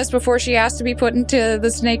known this before she asked to be put into the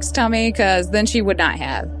snake's tummy? Because then she would not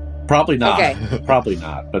have. Probably not. Okay. Probably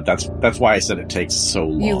not. But that's why I said it takes so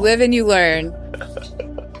long. You live and you learn.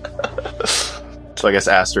 So I guess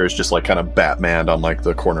Aster is just like kind of Batman on like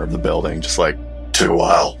the corner of the building, just like, too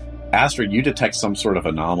well. Aster, you detect some sort of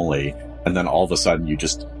anomaly, and then all of a sudden you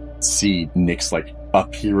just see Nyx like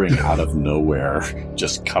appearing out of nowhere,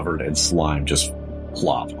 just covered in slime, just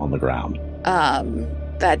plop on the ground.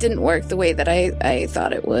 That didn't work the way that I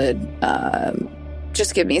thought it would.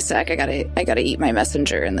 Just give me a sec. I gotta eat my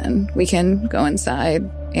messenger, and then we can go inside,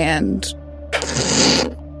 and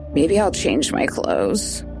maybe I'll change my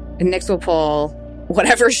clothes. And Nyx will pull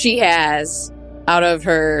whatever she has out of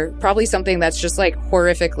her, probably something that's just like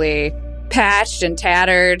horrifically patched and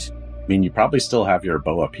tattered. I mean, you probably still have your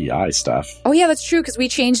Boa PI stuff. Oh yeah, that's true, because we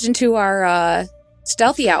changed into our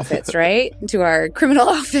stealthy outfits, right? Into our criminal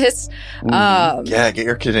outfits. Mm-hmm. Yeah, get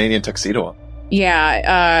your Canadian tuxedo on.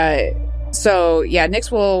 Yeah, so yeah, Nyx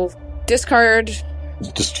will discard...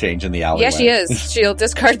 Just change in the alleyway. Yeah, she is. She'll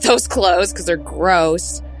discard those clothes because they're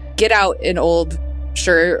gross. Get out an old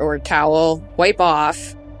shirt or towel, wipe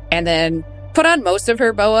off, and then put on most of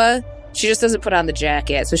her boa. She just doesn't put on the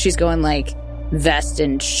jacket, so she's going like vest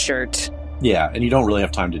and shirt. Yeah, and you don't really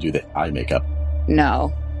have time to do the eye makeup.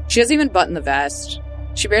 No. She doesn't even button the vest.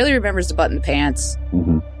 She barely remembers to button the pants.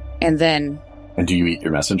 Mm-hmm. And then... And do you eat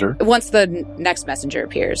your messenger? Once the next messenger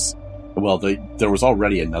appears. Well, there was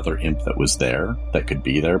already another imp that was there, that could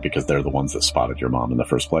be there, because they're the ones that spotted your mom in the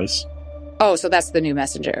first place. Oh, so that's the new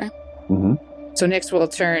messenger. Mm-hmm. So Nyx will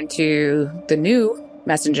turn to the new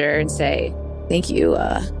messenger and say, thank you,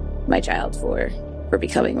 my child, for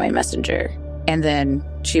becoming my messenger. And then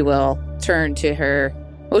she will turn to her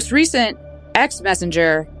most recent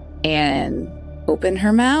ex-messenger and open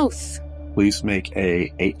her mouth. Please make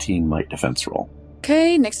a 18 might defense roll.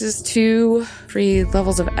 Okay, Nyx's 2 free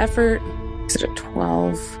levels of effort. Is it a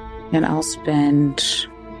 12? And I'll spend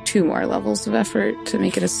 2 more levels of effort to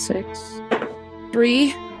make it a 6.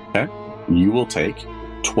 3. Okay. You will take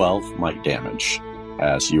 12 might damage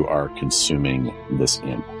as you are consuming this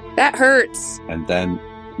imp. That hurts. And then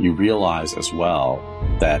you realize as well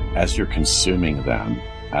that as you're consuming them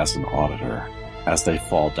as an auditor, as they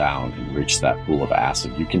fall down and reach that pool of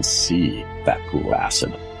acid, you can see that pool of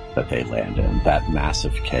acid that they land in, that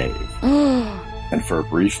massive cave. And for a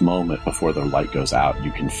brief moment before their light goes out,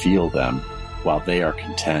 you can feel them. While they are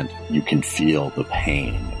content, you can feel the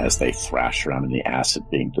pain as they thrash around in the acid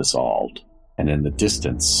being dissolved. And in the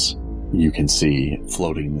distance, you can see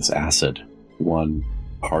floating in this acid one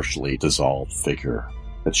partially dissolved figure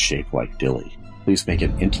that's shaped like Dilly. Please make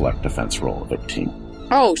an intellect defense roll of 18.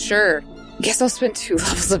 Oh, sure. Guess I'll spend 2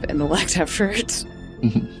 levels of intellect effort.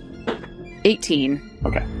 18.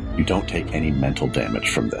 Okay. You don't take any mental damage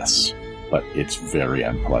from this, but it's very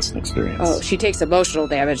unpleasant experience. Oh, she takes emotional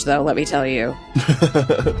damage, though, let me tell you.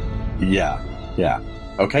 Yeah.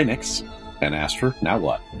 Okay, Nyx. And Aster, now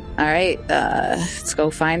what? All right, let's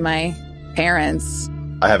go find my parents.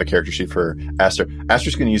 I have a character sheet for Aster.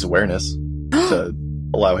 Aster's going to use awareness to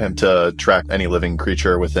allow him to track any living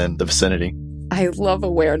creature within the vicinity. I love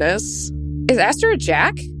awareness. Is Aster a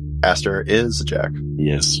Jack? Aster is a Jack. He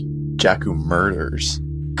is. Jack who murders.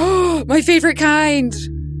 My favorite kind!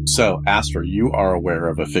 So, Aster, you are aware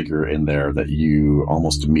of a figure in there that you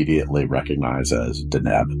almost immediately recognize as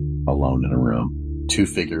Deneb, alone in a room. 2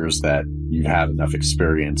 figures that you've had enough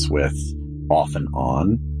experience with off and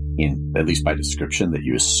on, in at least by description, that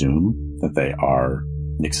you assume that they are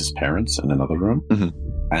Nyx's parents in another room.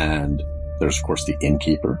 Mm-hmm. And there's, of course, the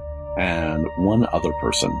innkeeper and one other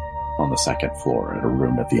person on the 2nd floor in a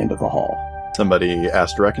room at the end of the hall. Somebody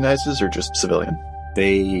Aster recognizes or just civilian?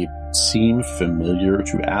 They seem familiar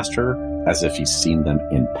to Aster, as if he's seen them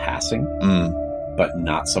in passing, but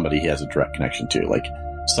not somebody he has a direct connection to. Like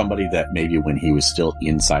somebody that maybe when he was still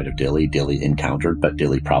inside of Dilly encountered, but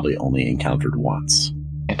Dilly probably only encountered once.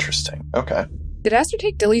 Interesting. Okay. Did Aster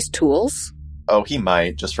take Dilly's tools? Oh, he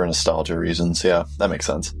might, just for nostalgia reasons. Yeah, that makes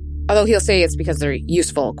sense. Although he'll say it's because they're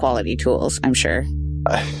useful quality tools, I'm sure.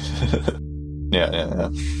 Yeah.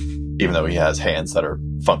 Even though he has hands that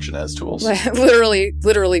function as tools.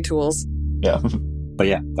 literally tools. Yeah. But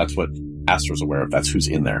yeah, that's what Aster's aware of. That's who's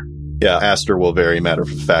in there. Yeah, Aster will very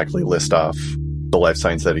matter-of-factly list off the life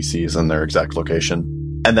signs that he sees and their exact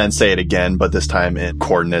location. And then say it again, but this time in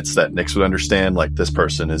coordinates that Nyx would understand, like this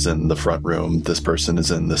person is in the front room, this person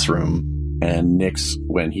is in this room. And Nyx,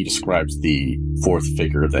 when he describes the fourth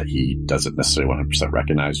figure that he doesn't necessarily 100%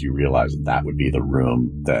 recognize, you realize that would be the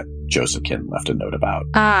room that Josephkin left a note about.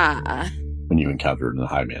 When you encountered in the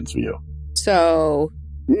High Man's view. So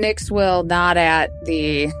Nyx will nod at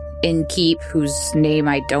the innkeep, whose name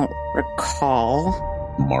I don't recall.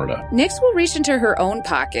 Marta. Nyx will reach into her own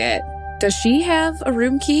pocket. Does she have a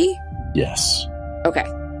room key? Yes. Okay.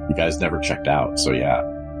 You guys never checked out, so yeah.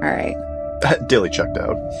 All right. Dilly checked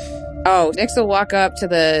out. Oh, Nyx will walk up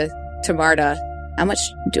to Marta. How much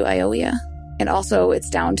do I owe you? And also, it's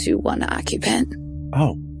down to one occupant.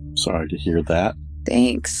 Oh, sorry to hear that.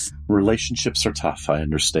 Thanks. Relationships are tough, I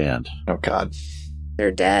understand. Oh, God.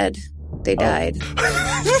 They're dead. They died.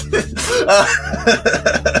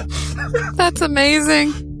 That's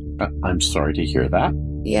amazing. I'm sorry to hear that.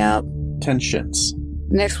 Yep. Tensions.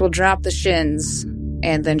 Nyx will drop the shins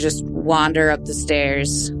and then just wander up the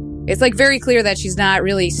stairs. It's like very clear that she's not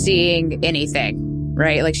really seeing anything,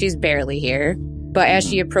 right? Like she's barely here. But as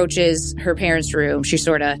she approaches her parents' room, she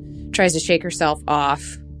sort of tries to shake herself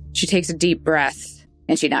off. She takes a deep breath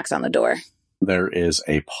and she knocks on the door. There is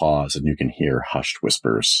a pause and you can hear hushed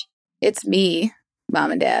whispers. It's me,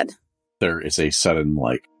 Mom and Dad. There is a sudden,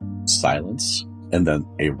 silence and then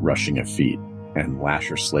a rushing of feet. And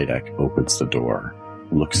Lasher Sladek opens the door,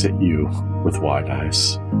 looks at you with wide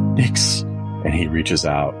eyes. Nyx! And he reaches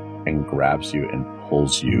out and grabs you and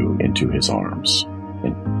pulls you into his arms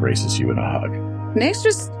and embraces you in a hug. Nyx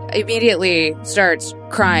just immediately starts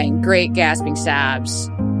crying, great gasping sobs,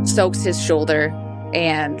 soaks his shoulder,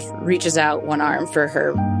 and reaches out one arm for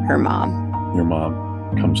her mom. Your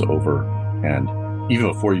mom comes over, and even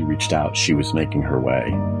before you reached out, she was making her way.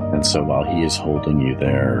 And so while he is holding you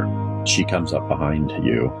there, she comes up behind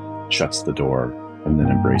you, shuts the door, and then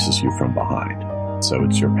embraces you from behind. So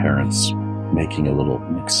it's your parents making a little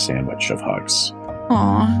mixed sandwich of hugs.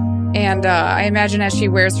 Aw. And I imagine as she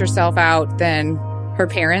wears herself out, then her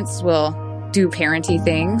parents will do parenty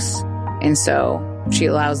things. And so she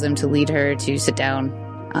allows them to lead her to sit down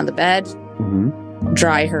on the bed,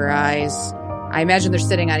 dry her eyes. I imagine they're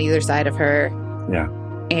sitting on either side of her. Yeah.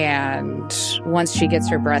 And once she gets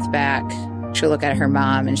her breath back, she'll look at her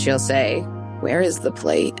mom and she'll say, "Where is the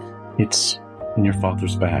plate?" It's in your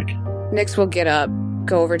father's bag. Nyx will get up,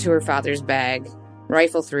 go over to her father's bag,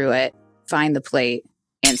 rifle through it, find the plate,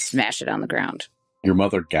 and smash it on the ground. Your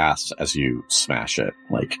mother gasps as you smash it,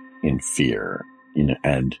 in fear,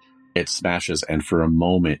 and it smashes, and for a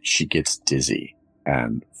moment she gets dizzy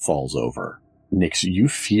and falls over. Nyx, you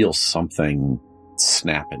feel something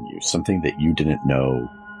snap in you, something that you didn't know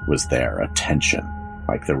was there, a tension.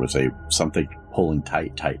 Like there was something pulling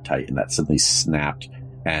tight, and that suddenly snapped,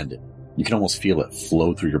 and you can almost feel it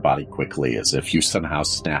flow through your body quickly, as if you somehow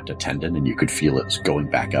snapped a tendon and you could feel it going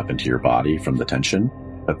back up into your body from the tension.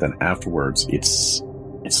 But then afterwards, it's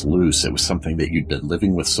loose. It was something that you'd been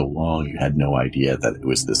living with so long, you had no idea that it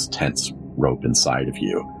was this tense rope inside of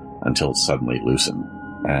you until it suddenly loosened.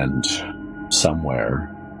 And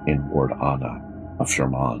somewhere in Ward Anna of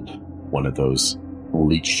Charmand, one of those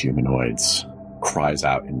leech humanoids cries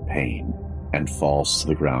out in pain and falls to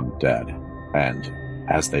the ground dead. And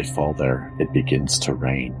as they fall there, it begins to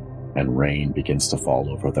rain, and rain begins to fall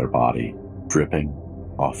over their body, dripping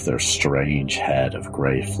off their strange head of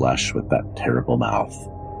gray flesh with that terrible mouth,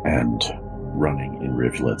 and running in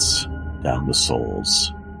rivulets down the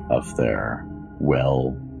soles of their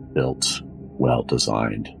well-built,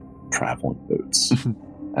 well-designed traveling boots.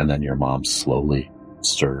 And then your mom slowly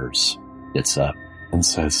stirs, gets up, and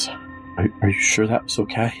says, Are you sure that was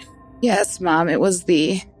okay? Yes, Mom, it was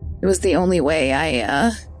the only way.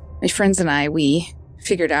 My friends and I, we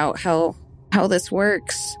figured out how this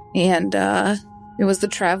works. And it was the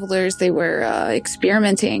travelers, they were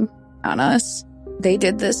experimenting on us. They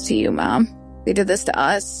did this to you, Mom. They did this to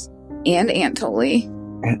us and Aunt Tully.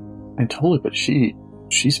 Aunt Tully, but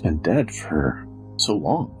she's been dead for so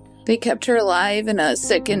long. They kept her alive in a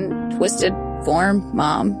sick and twisted form,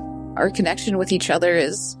 Mom. Our connection with each other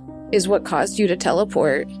is what caused you to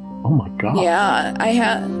teleport. Oh my God. Yeah,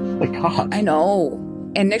 My God. I know.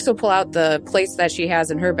 And Nyx will pull out the plates that she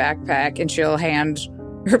has in her backpack and she'll hand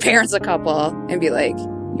her parents a couple and be like,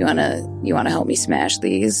 you wanna help me smash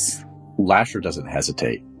these? Lasher doesn't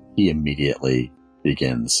hesitate. He immediately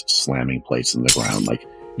begins slamming plates in the ground.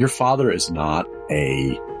 Your father is not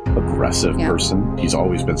a aggressive person. He's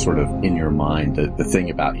always been sort of in your mind. The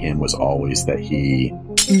thing about him was always that he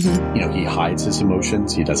Mm-hmm. He hides his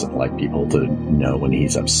emotions. He doesn't like people to know when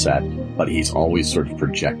he's upset, but he's always sort of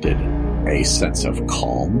projected a sense of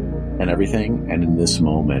calm and everything. And in this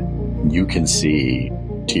moment, you can see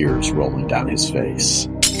tears rolling down his face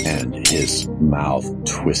and his mouth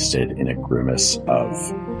twisted in a grimace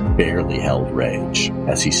of barely held rage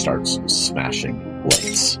as he starts smashing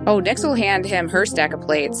plates. Oh, Nyx will hand him her stack of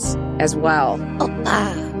plates as well.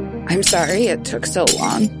 I'm sorry it took so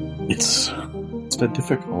long. It's been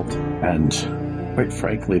difficult, and quite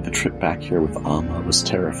frankly, the trip back here with Amma was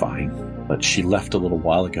terrifying. But she left a little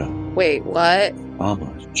while ago. Wait, what?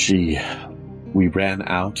 Amma, we ran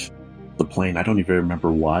out the plane. I don't even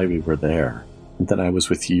remember why we were there. And then I was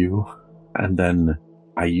with you, and then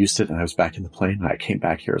I used it, and I was back in the plane. I came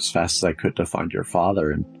back here as fast as I could to find your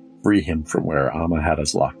father and free him from where Amma had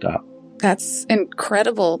us locked up. That's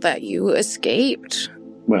incredible that you escaped.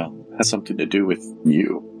 Well, it has something to do with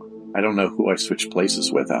you. I don't know who I switched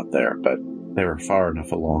places with out there, but they were far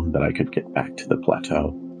enough along that I could get back to the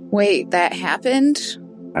plateau. Wait, that happened?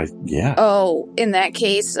 Yeah. Oh, in that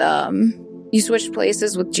case, you switched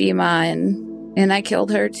places with Jima and I killed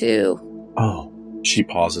her too. Oh. She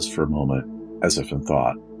pauses for a moment, as if in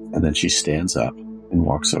thought, and then she stands up and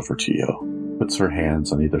walks over to you, puts her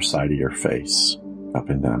hands on either side of your face,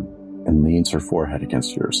 cupping them, and leans her forehead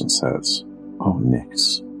against yours and says, "Oh,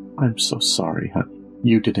 Nyx, I'm so sorry, honey.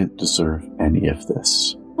 You didn't deserve any of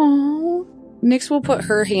this." Aww. Nyx will put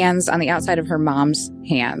her hands on the outside of her mom's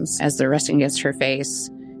hands as they're resting against her face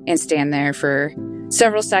and stand there for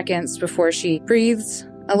several seconds before she breathes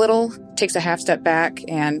a little, takes a half step back,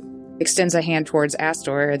 and extends a hand towards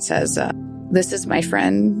Astor and says, "This is my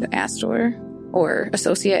friend Astor, or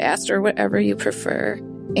Associate Astor, whatever you prefer."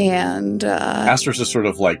 And Astor's just sort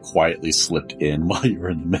of quietly slipped in while you were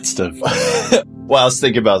in the midst of... Well, I was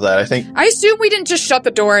thinking about that. I assume we didn't just shut the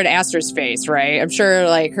door in Astor's face, right? I'm sure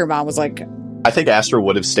her mom was like... I think Astor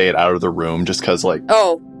would have stayed out of the room just because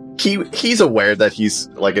he's aware that he's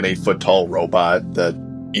an 8-foot-tall robot that,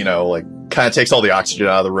 kind of takes all the oxygen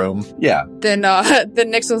out of the room. Yeah. Then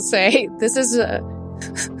Nyx will say, this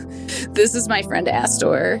is my friend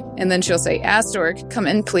Astor. And then she'll say, "Astor, come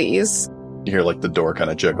in, please." You hear the door kind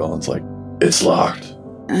of jiggle, and it's it's locked.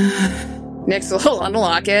 Nyx will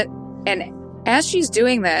unlock it. And as she's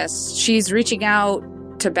doing this, she's reaching out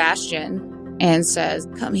to Bastion and says,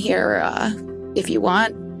 "Come here, if you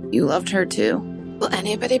want. You loved her too." Will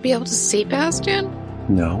anybody be able to see Bastion?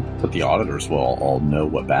 No, but the auditors will all know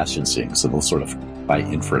what Bastion's seeing, so they'll sort of, by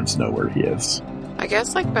inference, know where he is. I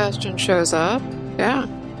guess Bastion shows up. Yeah.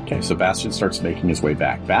 Okay, so Bastion starts making his way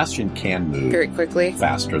back. Bastion can move very quickly,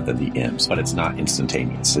 faster than the imps, but it's not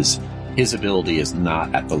instantaneous. His ability is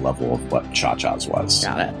not at the level of what Cha-Cha's was.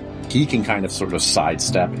 Got it. He can kind of sort of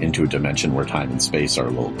sidestep into a dimension where time and space are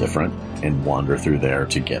a little different and wander through there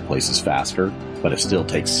to get places faster, but it still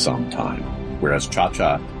takes some time. Whereas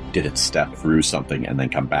Cha-Cha didn't step through something and then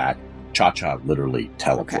come back. Cha-Cha literally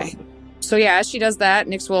teleported. Okay. So yeah, as she does that,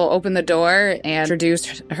 Nyx will open the door and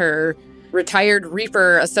introduce her retired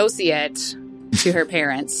Reaper associate to her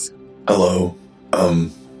parents. "Hello.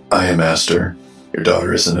 I am Astor. Your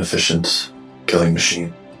daughter is an efficient killing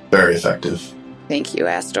machine. Very effective." Thank you,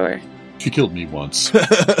 Astor. She killed me once.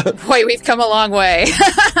 Boy, we've come a long way.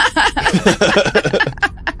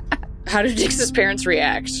 How did Nyx's parents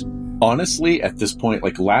react? Honestly, at this point,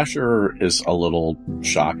 Lasher is a little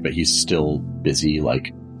shocked, but he's still busy.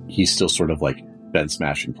 He's still sort of been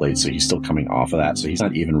smashing plates, so he's still coming off of that. So he's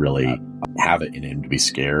not even really have it in him to be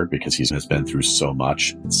scared because he has been through so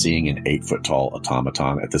much. Seeing an 8-foot-tall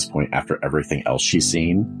automaton at this point, after everything else she's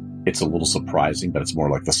seen, it's a little surprising, but it's more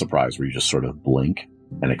like the surprise where you just sort of blink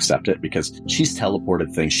and accept it because she's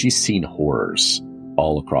teleported things. She's seen horrors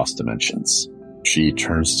all across dimensions. She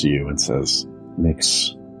turns to you and says,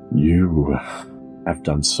 "Nyx, you have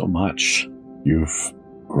done so much. You've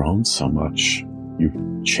grown so much.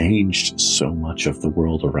 You've changed so much of the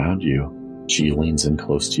world around you." She leans in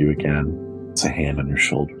close to you again, puts a hand on your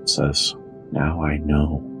shoulder and says, "Now I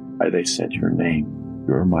know why they said your name.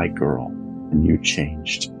 You're my girl, and you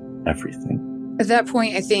changed everything." At that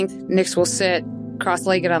point, I think Nyx will sit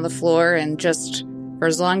cross-legged on the floor and just, for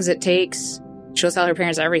as long as it takes, she'll tell her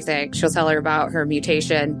parents everything. She'll tell her about her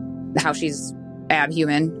mutation, how she's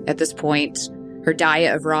abhuman at this point, her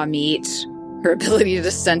diet of raw meat, her ability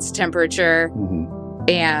to sense temperature,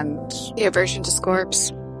 and the aversion to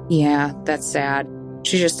scorps. Yeah, that's sad.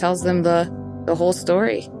 She just tells them the whole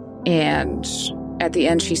story. And at the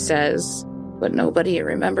end she says, "But nobody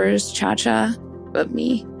remembers Cha-Cha but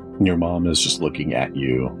me." Your mom is just looking at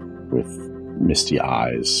you with misty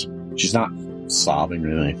eyes. She's not sobbing or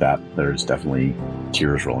anything like that. There's definitely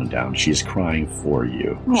tears rolling down. She's crying for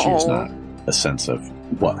you. She has not a sense of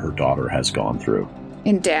what her daughter has gone through.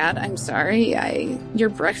 And Dad, I'm sorry. Your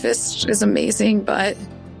breakfast is amazing, but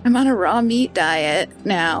I'm on a raw meat diet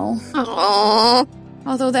now. Aww.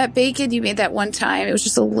 Although that bacon you made that one time, it was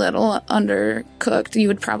just a little undercooked. You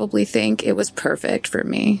would probably think it was perfect for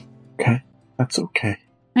me. Okay, that's okay.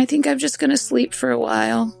 I think I'm just going to sleep for a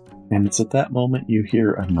while. And it's at that moment you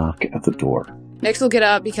hear a knock at the door. Nyx will get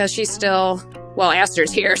up because she's still, well,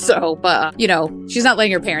 Aster's here, so, but, she's not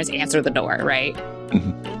letting her parents answer the door, right?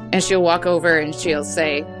 Mm-hmm. And she'll walk over and she'll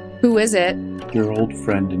say, "Who is it?" Your old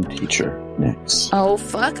friend and teacher, Nyx. Oh,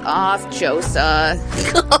 fuck off, Josa.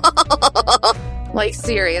 Like,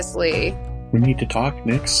 seriously. We need to talk,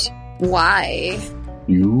 Nyx. Why?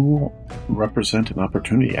 You represent an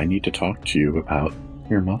opportunity. I need to talk to you about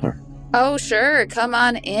your mother. Oh, sure. Come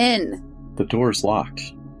on in. The door's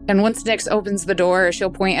locked. And once Nyx opens the door, she'll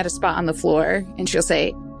point at a spot on the floor and she'll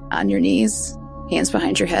say, "On your knees, hands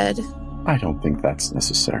behind your head." I don't think that's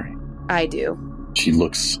necessary. I do. She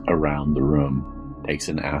looks around the room, takes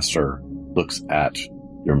in Aster, looks at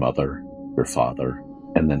your mother, your father,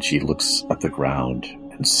 and then she looks at the ground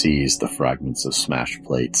and sees the fragments of smashed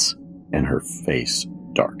plates, and her face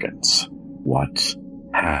darkens. What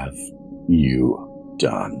have you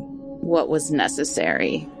done? What was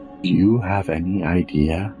necessary? Do you have any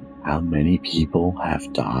idea how many people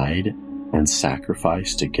have died and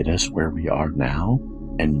sacrificed to get us where we are now?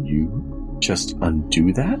 And you just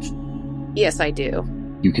undo that? Yes, I do.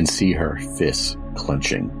 You can see her fists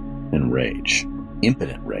clenching in rage,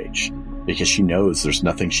 impotent rage, because she knows there's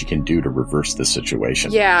nothing she can do to reverse this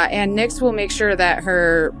situation. Yeah, and Nyx will make sure that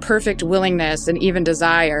her perfect willingness and even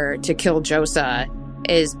desire to kill Josa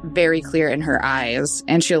is very clear in her eyes,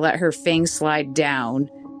 and she'll let her fangs slide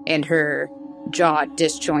down and her jaw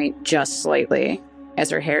disjoint just slightly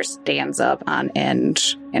as her hair stands up on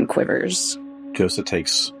end and quivers. Josa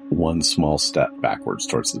takes one small step backwards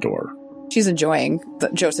towards the door. She's enjoying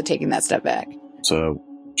Josa taking that step back. So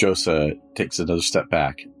Josa takes another step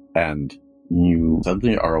back, and you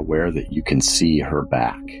suddenly are aware that you can see her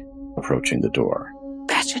back approaching the door.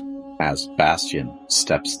 Bastion. As Bastion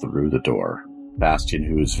steps through the door, Bastion,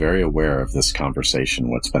 who is very aware of this conversation,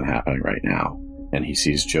 what's been happening right now, and he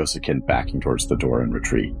sees Josakin backing towards the door in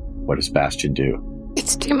retreat. What does Bastion do?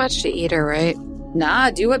 It's too much to eat her, right?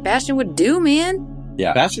 Nah, do what Bastion would do, man.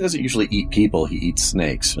 Yeah, Bastion doesn't usually eat people, he eats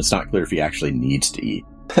snakes. It's not clear if he actually needs to eat.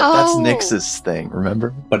 That's Nyx's thing,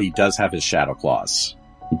 remember? But he does have his shadow claws.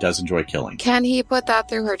 He does enjoy killing. Can he put that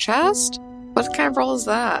through her chest? What kind of roll is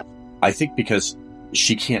that? I think because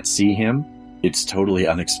she can't see him, it's totally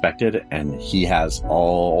unexpected, and he has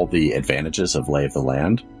all the advantages of Lay of the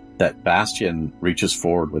Land, that Bastion reaches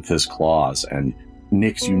forward with his claws, and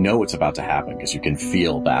Nyx, you know what's about to happen because you can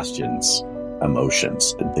feel Bastion's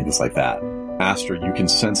emotions and things like that. Aster, you can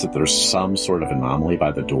sense that there's some sort of anomaly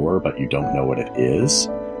by the door, but you don't know what it is.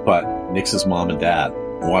 But Nyx's mom and dad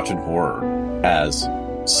watch in horror as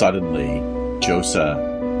suddenly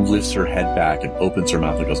Josa lifts her head back and opens her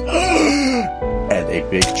mouth and goes, and a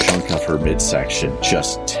big chunk of her midsection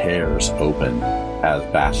just tears open as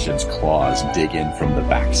Bastion's claws dig in from the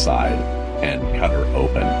backside and cut her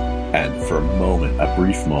open. And for a moment, a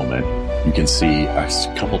brief moment, you can see a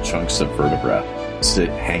couple chunks of vertebra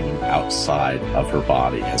hanging outside of her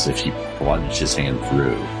body as if he plunged his hand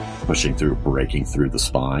through, pushing through, breaking through the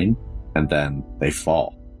spine, and then they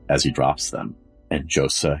fall as he drops them, and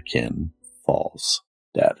Josakin falls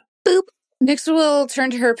dead. Boop. Nyx will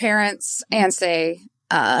turn to her parents and say,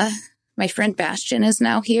 my friend Bastion is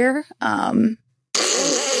now here. Don't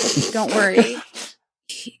worry.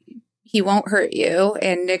 He won't hurt you.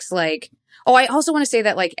 And Nyx I also want to say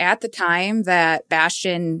that at the time that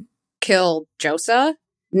Bastion killed Josa,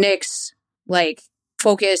 Nyx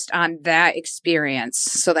focused on that experience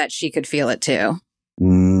so that she could feel it too.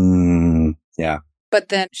 Yeah. But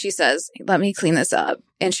then she says, "Let me clean this up."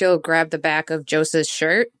 And she'll grab the back of Josa's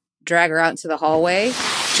shirt, drag her out into the hallway.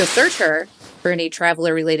 She'll search her for any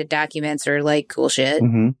traveler-related documents or cool shit.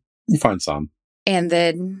 Mm-hmm. You find some. And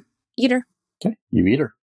then eat her. Okay, you eat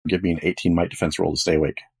her. Give me an 18 might defense roll to stay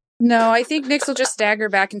awake. No, I think Nyx will just stagger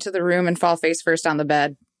back into the room and fall face first on the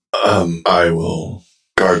bed. I will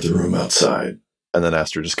guard the room outside. And then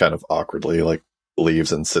Aster just kind of awkwardly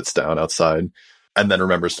leaves and sits down outside, and then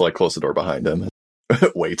remembers to close the door behind him.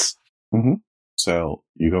 Waits. Mm-hmm. So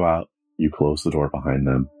you go out, you close the door behind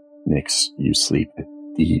them. Nyx, you sleep a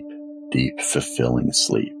deep, deep, fulfilling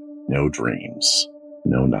sleep. No dreams,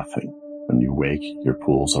 no nothing. When you wake, your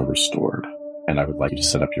pools are restored. And I would like you to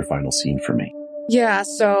set up your final scene for me. Yeah,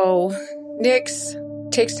 so Nyx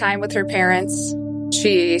takes time with her parents.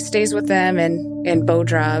 She stays with them in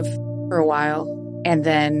Bodrov for a while. And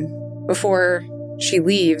then before she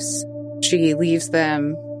leaves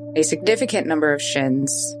them a significant number of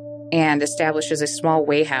shins and establishes a small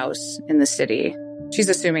wayhouse in the city. She's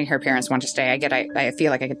assuming her parents want to stay. I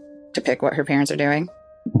feel like I get to pick what her parents are doing.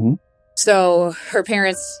 Mm-hmm. So her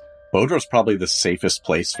parents... Bodrov's probably the safest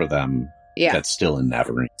place for them. Yeah. That's still in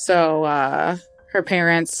Navarine. So her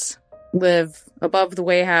parents live above the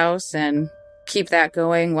wayhouse and keep that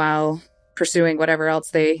going while pursuing whatever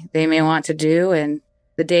else they may want to do. And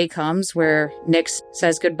the day comes where Nyx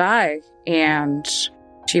says goodbye, and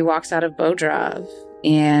she walks out of Bodrov,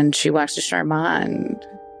 and she walks to Charmand,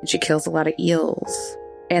 and she kills a lot of eels.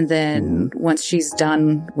 And then once she's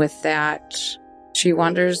done with that, she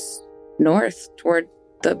wanders north toward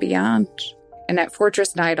the beyond. And at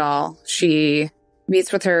Fortress Nightall, she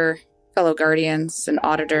meets with her fellow guardians and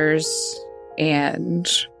auditors, and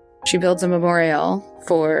she builds a memorial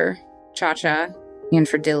for Cha-Cha and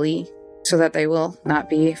for Dilly so that they will not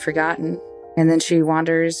be forgotten. And then she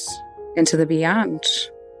wanders into the beyond.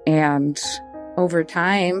 And over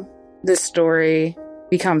time, this story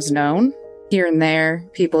becomes known. Here and there,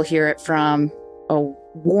 people hear it from a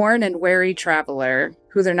worn and wary traveler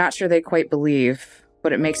who they're not sure they quite believe,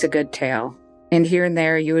 but it makes a good tale. And here and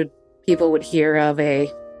there, people would hear of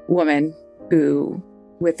a woman who,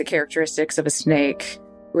 with the characteristics of a snake,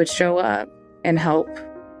 would show up and help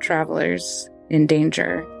travelers in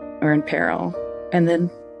danger or in peril, and then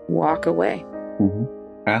walk away. Mm-hmm.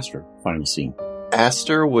 Aster, final scene.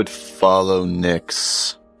 Aster would follow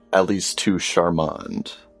Nyx at least to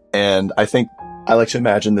Charmand. And I think I like to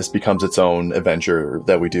imagine this becomes its own adventure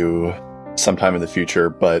that we do sometime in the future.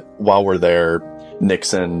 But while we're there,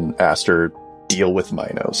 Nyx and Aster deal with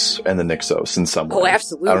Minos and the Nyxos in some way. Oh,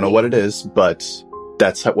 absolutely. I don't know what it is, but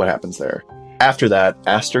that's what happens there. After that,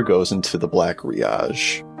 Aster goes into the Black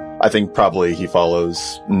Riage. I think probably he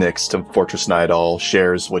follows Nyx to Fortress Nightall,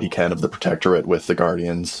 shares what he can of the Protectorate with the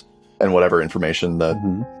Guardians, and whatever information that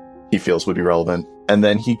he feels would be relevant. And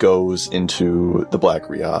then he goes into the Black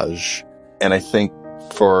Riage. And I think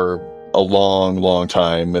for a long, long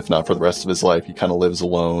time, if not for the rest of his life, he kind of lives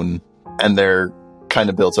alone. And there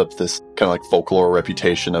kind of builds up this kind of like folklore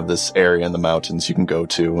reputation of this area in the mountains you can go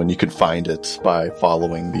to, and you can find it by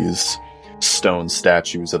following these stone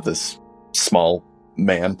statues of this small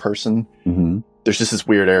man person. Mm-hmm. There's just this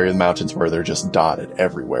weird area of the mountains where they're just dotted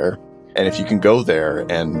everywhere. And if you can go there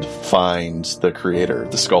and find the creator,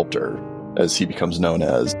 the sculptor, as he becomes known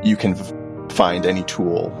as, you can find any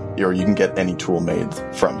tool, or you can get any tool made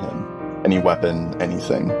from him. Any weapon,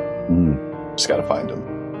 anything. Just gotta find him.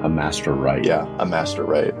 A master right. Yeah, a master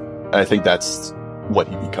right. And I think that's what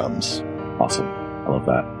he becomes. Awesome. I love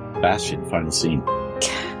that. Bastion, final scene.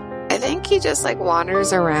 I think he just like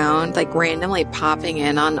wanders around, like randomly popping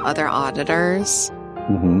in on other auditors.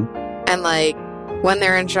 Mm-hmm. And like when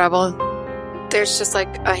they're in trouble, there's just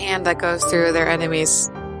like a hand that goes through their enemy's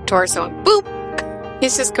torso and boop!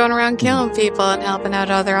 He's just going around killing people and helping out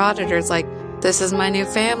other auditors. Like, this is my new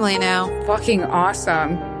family now. Fucking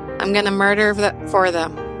awesome. I'm gonna murder for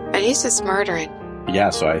them. And he's just murdering. Yeah,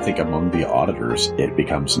 so I think among the auditors, it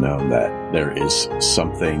becomes known that there is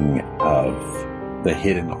something of the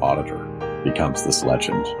hidden auditor becomes this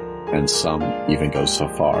legend. And some even go so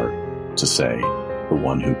far to say, the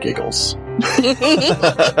one who giggles. Oh,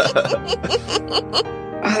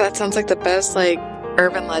 that sounds like the best, like,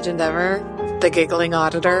 urban legend ever. The giggling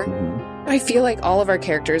auditor. Mm-hmm. I feel like all of our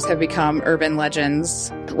characters have become urban legends.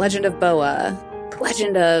 The legend of Boa. The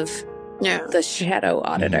legend of the Shadow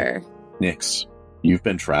Auditor. Nyx, you've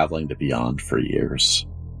been traveling to Beyond for years.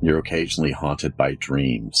 You're occasionally haunted by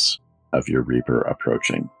dreams of your Reaper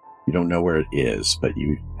approaching. You don't know where it is, but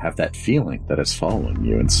you have that feeling that it's following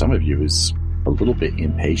you, and some of you is a little bit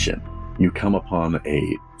impatient. You come upon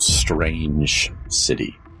a strange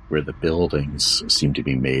city where the buildings seem to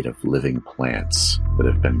be made of living plants that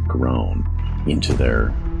have been grown into their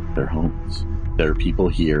homes. There are people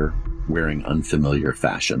here wearing unfamiliar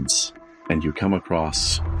fashions, and you come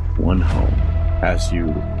across one home. As you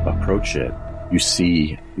approach it, you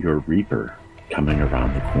see your Reaper coming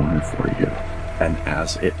around the corner for you. And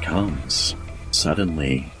as it comes,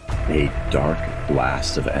 suddenly a dark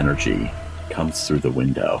blast of energy comes through the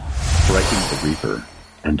window, striking the Reaper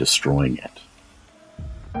and destroying it.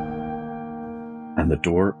 And the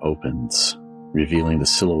door opens, revealing the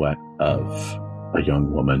silhouette of a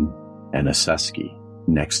young woman and a Seski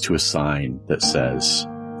next to a sign that says,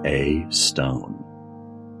 A Stone.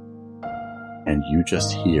 And you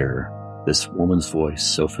just hear this woman's voice,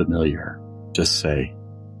 so familiar, just say,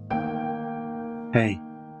 "Hey."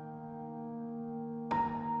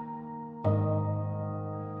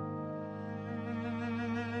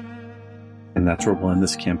 And that's where we'll end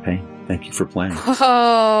this campaign. Thank you for playing.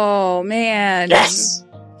 Oh, man. Yes!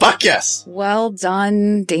 Fuck yes! Well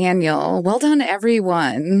done, Daniel. Well done,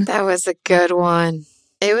 everyone. That was a good one.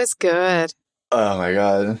 It was good. Oh my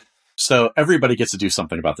god. So everybody gets to do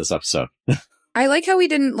something about this episode. I like how we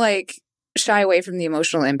didn't, shy away from the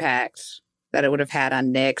emotional impact that it would have had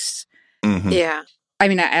on Nyx. Mm-hmm. Yeah. I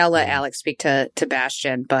mean, I'll let Alex speak to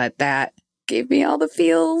Bastion, but that gave me all the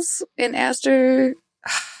feels in Aster.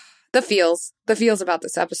 The feels about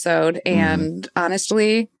this episode. And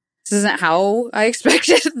honestly, this isn't how I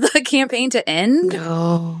expected the campaign to end.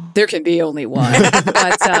 No. There can be only one.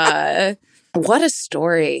 But what a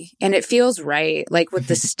story. And it feels right. With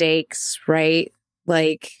the stakes, right?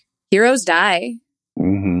 Heroes die.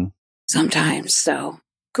 Mm-hmm. Sometimes. So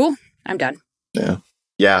cool. I'm done. Yeah.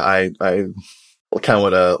 Yeah, I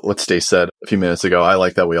kind of what Stace said a few minutes ago. I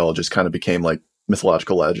like that we all just kind of became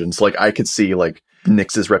mythological legends. I could see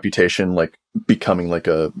Nyx's reputation becoming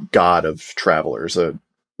a god of travelers, a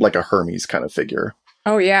Hermes kind of figure.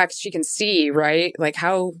 Oh yeah, because she can see, right?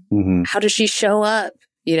 How does she show up?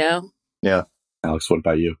 Yeah. Alex, what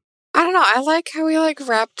about you? I don't know. I like how we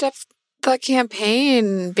wrapped up the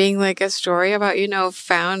campaign being a story about,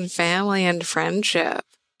 found family and friendship.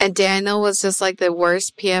 And Daniel was just the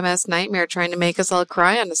worst PMS nightmare trying to make us all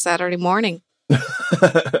cry on a Saturday morning. Did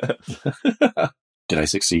I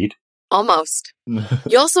succeed? Almost.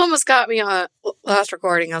 You also almost got me on last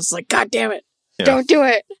recording. I was like, God damn it. Yeah. Don't do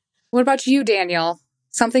it. What about you, Daniel?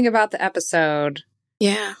 Something about the episode.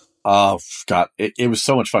 Yeah. Oh, God. It was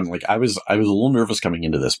so much fun. I was a little nervous coming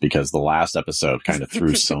into this because the last episode kind of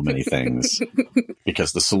threw so many things.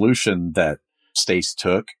 Because the solution that Stace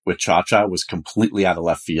took with Cha-Cha was completely out of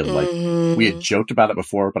left field. We had joked about it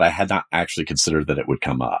before, but I had not actually considered that it would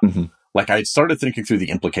come up. Mm-hmm. I had started thinking through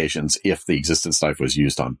the implications if the existence knife was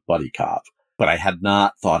used on Buddy Cop, but I had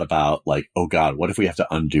not thought about oh God, what if we have to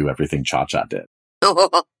undo everything Cha-Cha did?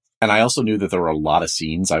 And I also knew that there were a lot of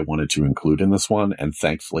scenes I wanted to include in this one, and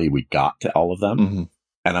thankfully we got to all of them. Mm-hmm.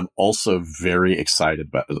 And I'm also very excited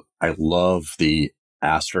about I love the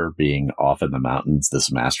Aster being off in the mountains,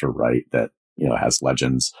 this master right that, has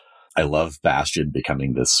legends. I love Bastion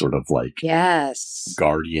becoming this sort of yes,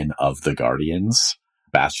 guardian of the guardians.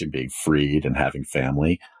 Bastion being freed and having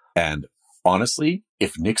family. And honestly,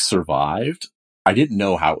 if Nyx survived, I didn't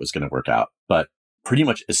know how it was going to work out. But pretty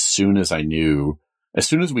much as soon as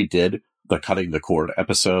we did the cutting the cord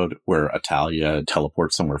episode where Atalia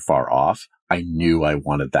teleports somewhere far off, I knew I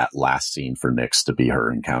wanted that last scene for Nyx to be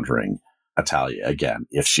her encountering Atalia again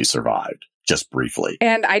if she survived, just briefly.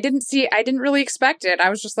 And I didn't really expect it. I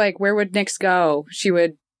was just where would Nyx go? She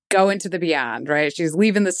would go into the beyond, right? She's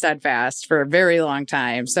leaving the Steadfast for a very long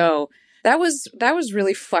time. So that was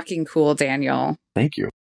really fucking cool, Daniel. Thank you.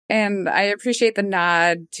 And I appreciate the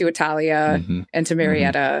nod to Atalia and to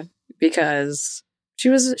Marietta because she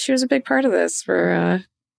was a big part of this for a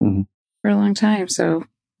long time. So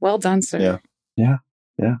well done, sir. Yeah.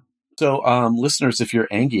 So, listeners, if you're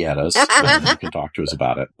angry at us, you can talk to us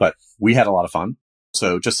about it. But we had a lot of fun.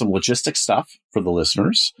 So just some logistic stuff for the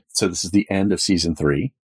listeners. So this is the end of season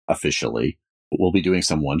 3. Officially, we'll be doing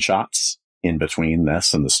some one-shots in between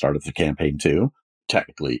this and the start of the campaign too.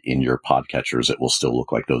 Technically, in your podcatchers, it will still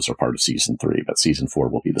look like those are part of season 3, but season 4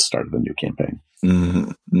 will be the start of the new campaign.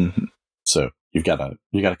 So you've got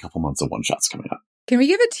a couple months of one-shots coming up. Can we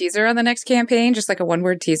give a teaser on the next campaign? Just a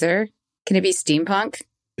one-word teaser? Can it be steampunk?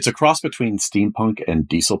 It's a cross between steampunk and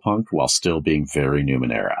diesel punk while still being very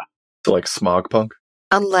Numenera. So smog punk?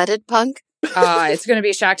 Unleaded punk? It's going to be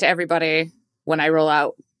a shock to everybody when I roll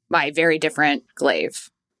out my very different glaive.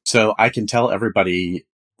 So I can tell everybody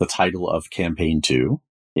the title of campaign 2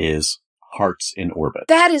 is Hearts in Orbit.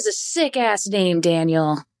 That is a sick-ass name,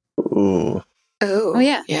 Daniel. Ooh. Oh,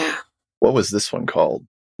 yeah. Yeah. What was this one called?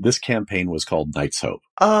 This campaign was called Knight's Hope.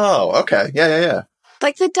 Oh, okay. Yeah.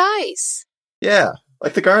 Like the dice. Yeah.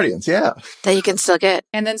 Like the Guardians, yeah. That you can still get.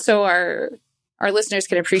 And then so our listeners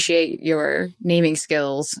can appreciate your naming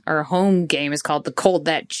skills. Our home game is called The Cold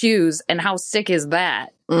That Chews. And how sick is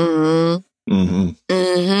that?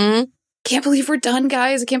 Can't believe we're done,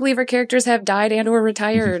 guys. I can't believe our characters have died and or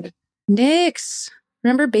retired. Nyx.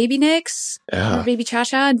 Remember baby Nyx? Yeah. Remember baby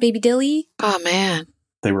Cha-Cha and baby Dilly? Oh, man.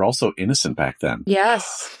 They were also innocent back then.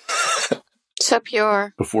 Yes. So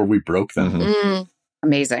pure. Before we broke them.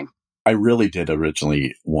 Amazing. I really did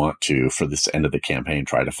originally want to, for this end of the campaign,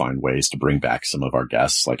 try to find ways to bring back some of our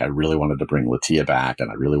guests. I really wanted to bring Latia back, and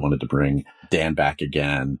I really wanted to bring Dan back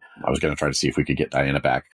again. I was going to try to see if we could get Diana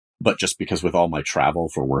back. But just because with all my travel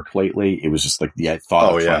for work lately, it was just the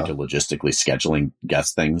thought of trying to logistically scheduling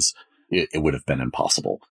guest things, it would have been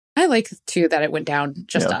impossible. I like, too, that it went down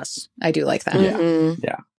just us. I do like that.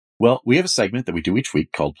 Yeah. Well, we have a segment that we do each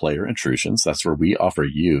week called Player Intrusions. That's where we offer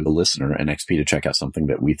you, the listener, an XP to check out something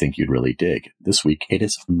that we think you'd really dig. This week, it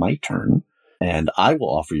is my turn, and I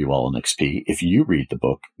will offer you all an XP if you read the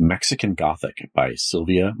book Mexican Gothic by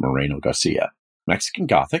Silvia Moreno Garcia. Mexican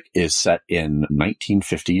Gothic is set in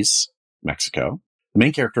 1950s Mexico. The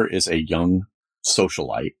main character is a young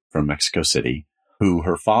socialite from Mexico City who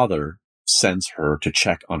her father sends her to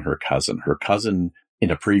check on her cousin. Her cousin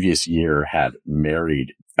in a previous year had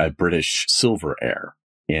married a British silver heir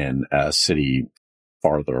in a city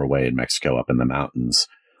farther away in Mexico up in the mountains.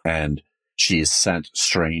 And she has sent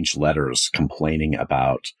strange letters complaining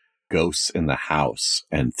about ghosts in the house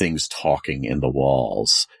and things talking in the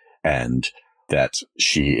walls, and that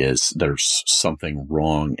there's something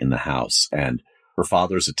wrong in the house. And her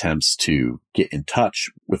father's attempts to get in touch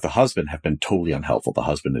with the husband have been totally unhelpful. The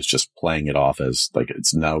husband is just playing it off as like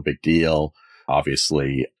it's no big deal.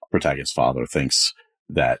 Obviously, protagonist's father thinks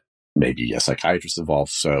that maybe a psychiatrist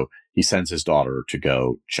involved, so he sends his daughter to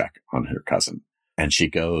go check on her cousin. And she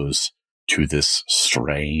goes to this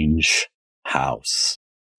strange house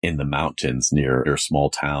in the mountains near a small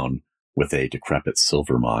town with a decrepit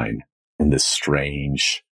silver mine, and this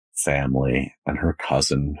strange family and her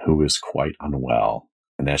cousin who is quite unwell.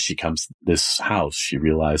 And as she comes to this house, she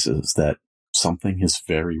realizes that something is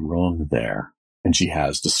very wrong there, and she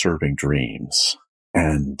has disturbing dreams.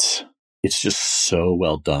 And it's just so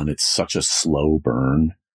well done. It's such a slow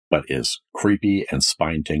burn, but is creepy and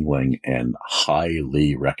spine-tingling and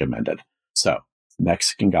highly recommended. So,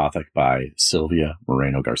 Mexican Gothic by Silvia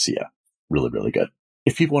Moreno Garcia. Really, really good.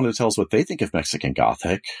 If people wanted to tell us what they think of Mexican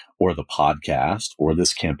Gothic, or the podcast, or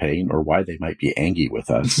this campaign, or why they might be angry with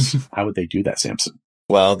us, how would they do that, Samson?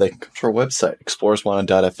 Well, they can come to our website,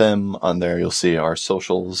 explorerswanted.fm. On there, you'll see our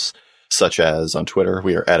socials, such as on Twitter,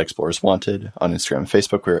 we are at Explorers Wanted. On Instagram and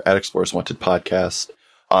Facebook, we are at Explorers Wanted Podcast.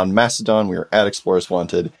 On Mastodon, we are at Explorers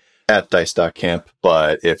Wanted, at Dice.camp.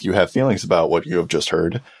 But if you have feelings about what you have just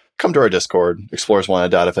heard, come to our Discord,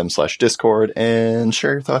 explorerswanted.fm/Discord, and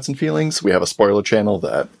share your thoughts and feelings. We have a spoiler channel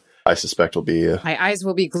that I suspect will be my eyes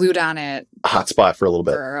will be glued on it. A hot spot for a little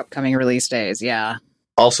bit. For our upcoming release days, yeah.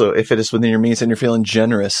 Also, if it is within your means and you're feeling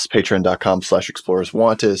generous,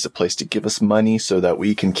 patreon.com/explorerswanted is a place to give us money so that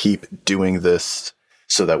we can keep doing this,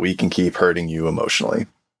 so that we can keep hurting you emotionally.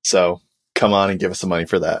 So come on and give us some money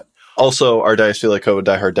for that. Also, our Dice Feel Like code,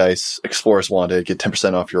 Die Hard Dice, Explorers Wanted, get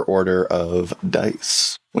 10% off your order of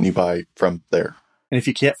dice when you buy from there. And if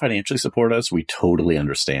you can't financially support us, we totally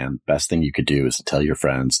understand. Best thing you could do is to tell your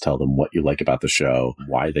friends, tell them what you like about the show,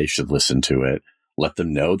 why they should listen to it. Let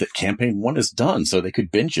them know that Campaign 1 is done so they could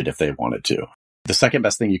binge it if they wanted to. The second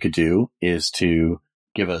best thing you could do is to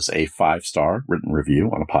give us a 5-star written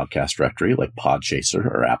review on a podcast directory like Podchaser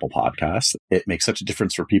or Apple Podcasts. It makes such a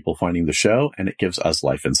difference for people finding the show, and it gives us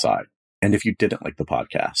life inside. And if you didn't like the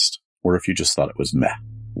podcast, or if you just thought it was meh,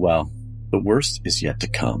 well, the worst is yet to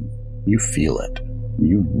come. You feel it.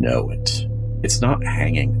 You know it. It's not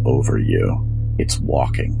hanging over you. It's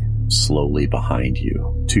walking slowly behind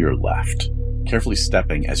you to your left, carefully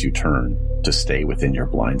stepping as you turn to stay within your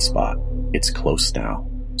blind spot. It's close now.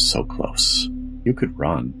 So close. You could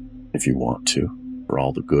run if you want to, for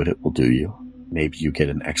all the good it will do you. Maybe you get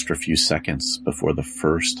an extra few seconds before the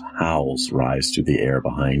first howls rise through the air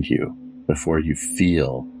behind you, before you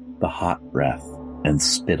feel the hot breath and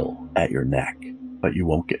spittle at your neck. But you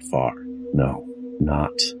won't get far. No,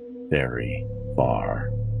 not very far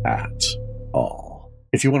at all.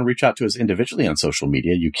 If you want to reach out to us individually on social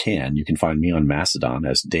media, you can. You can find me on Mastodon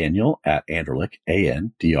as Daniel at Andrlik,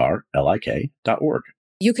 ANDRLIK.org.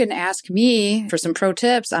 You can ask me for some pro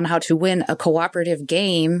tips on how to win a cooperative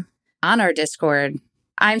game on our Discord.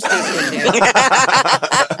 I'm Stacey.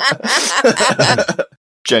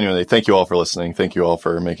 Genuinely, thank you all for listening. Thank you all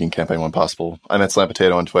for making Campaign 1 possible. I'm at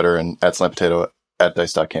SlamPotato on Twitter and at SlamPotato at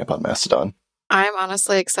Dice.camp on Mastodon. I'm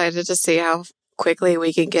honestly excited to see how quickly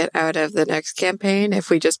we can get out of the next campaign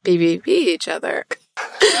if we just PvP each other.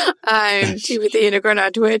 I'm Timothy Unicorn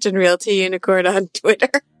on Twitch and Real T Unicorn on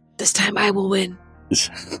Twitter. This time I will win.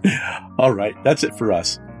 All right, that's it for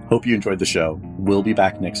us. Hope you enjoyed the show. We'll be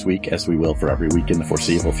back next week, as we will for every week in the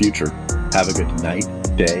foreseeable future. Have a good night,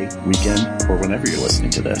 day, weekend, or whenever you're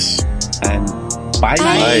listening to this. And bye.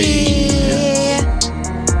 Bye.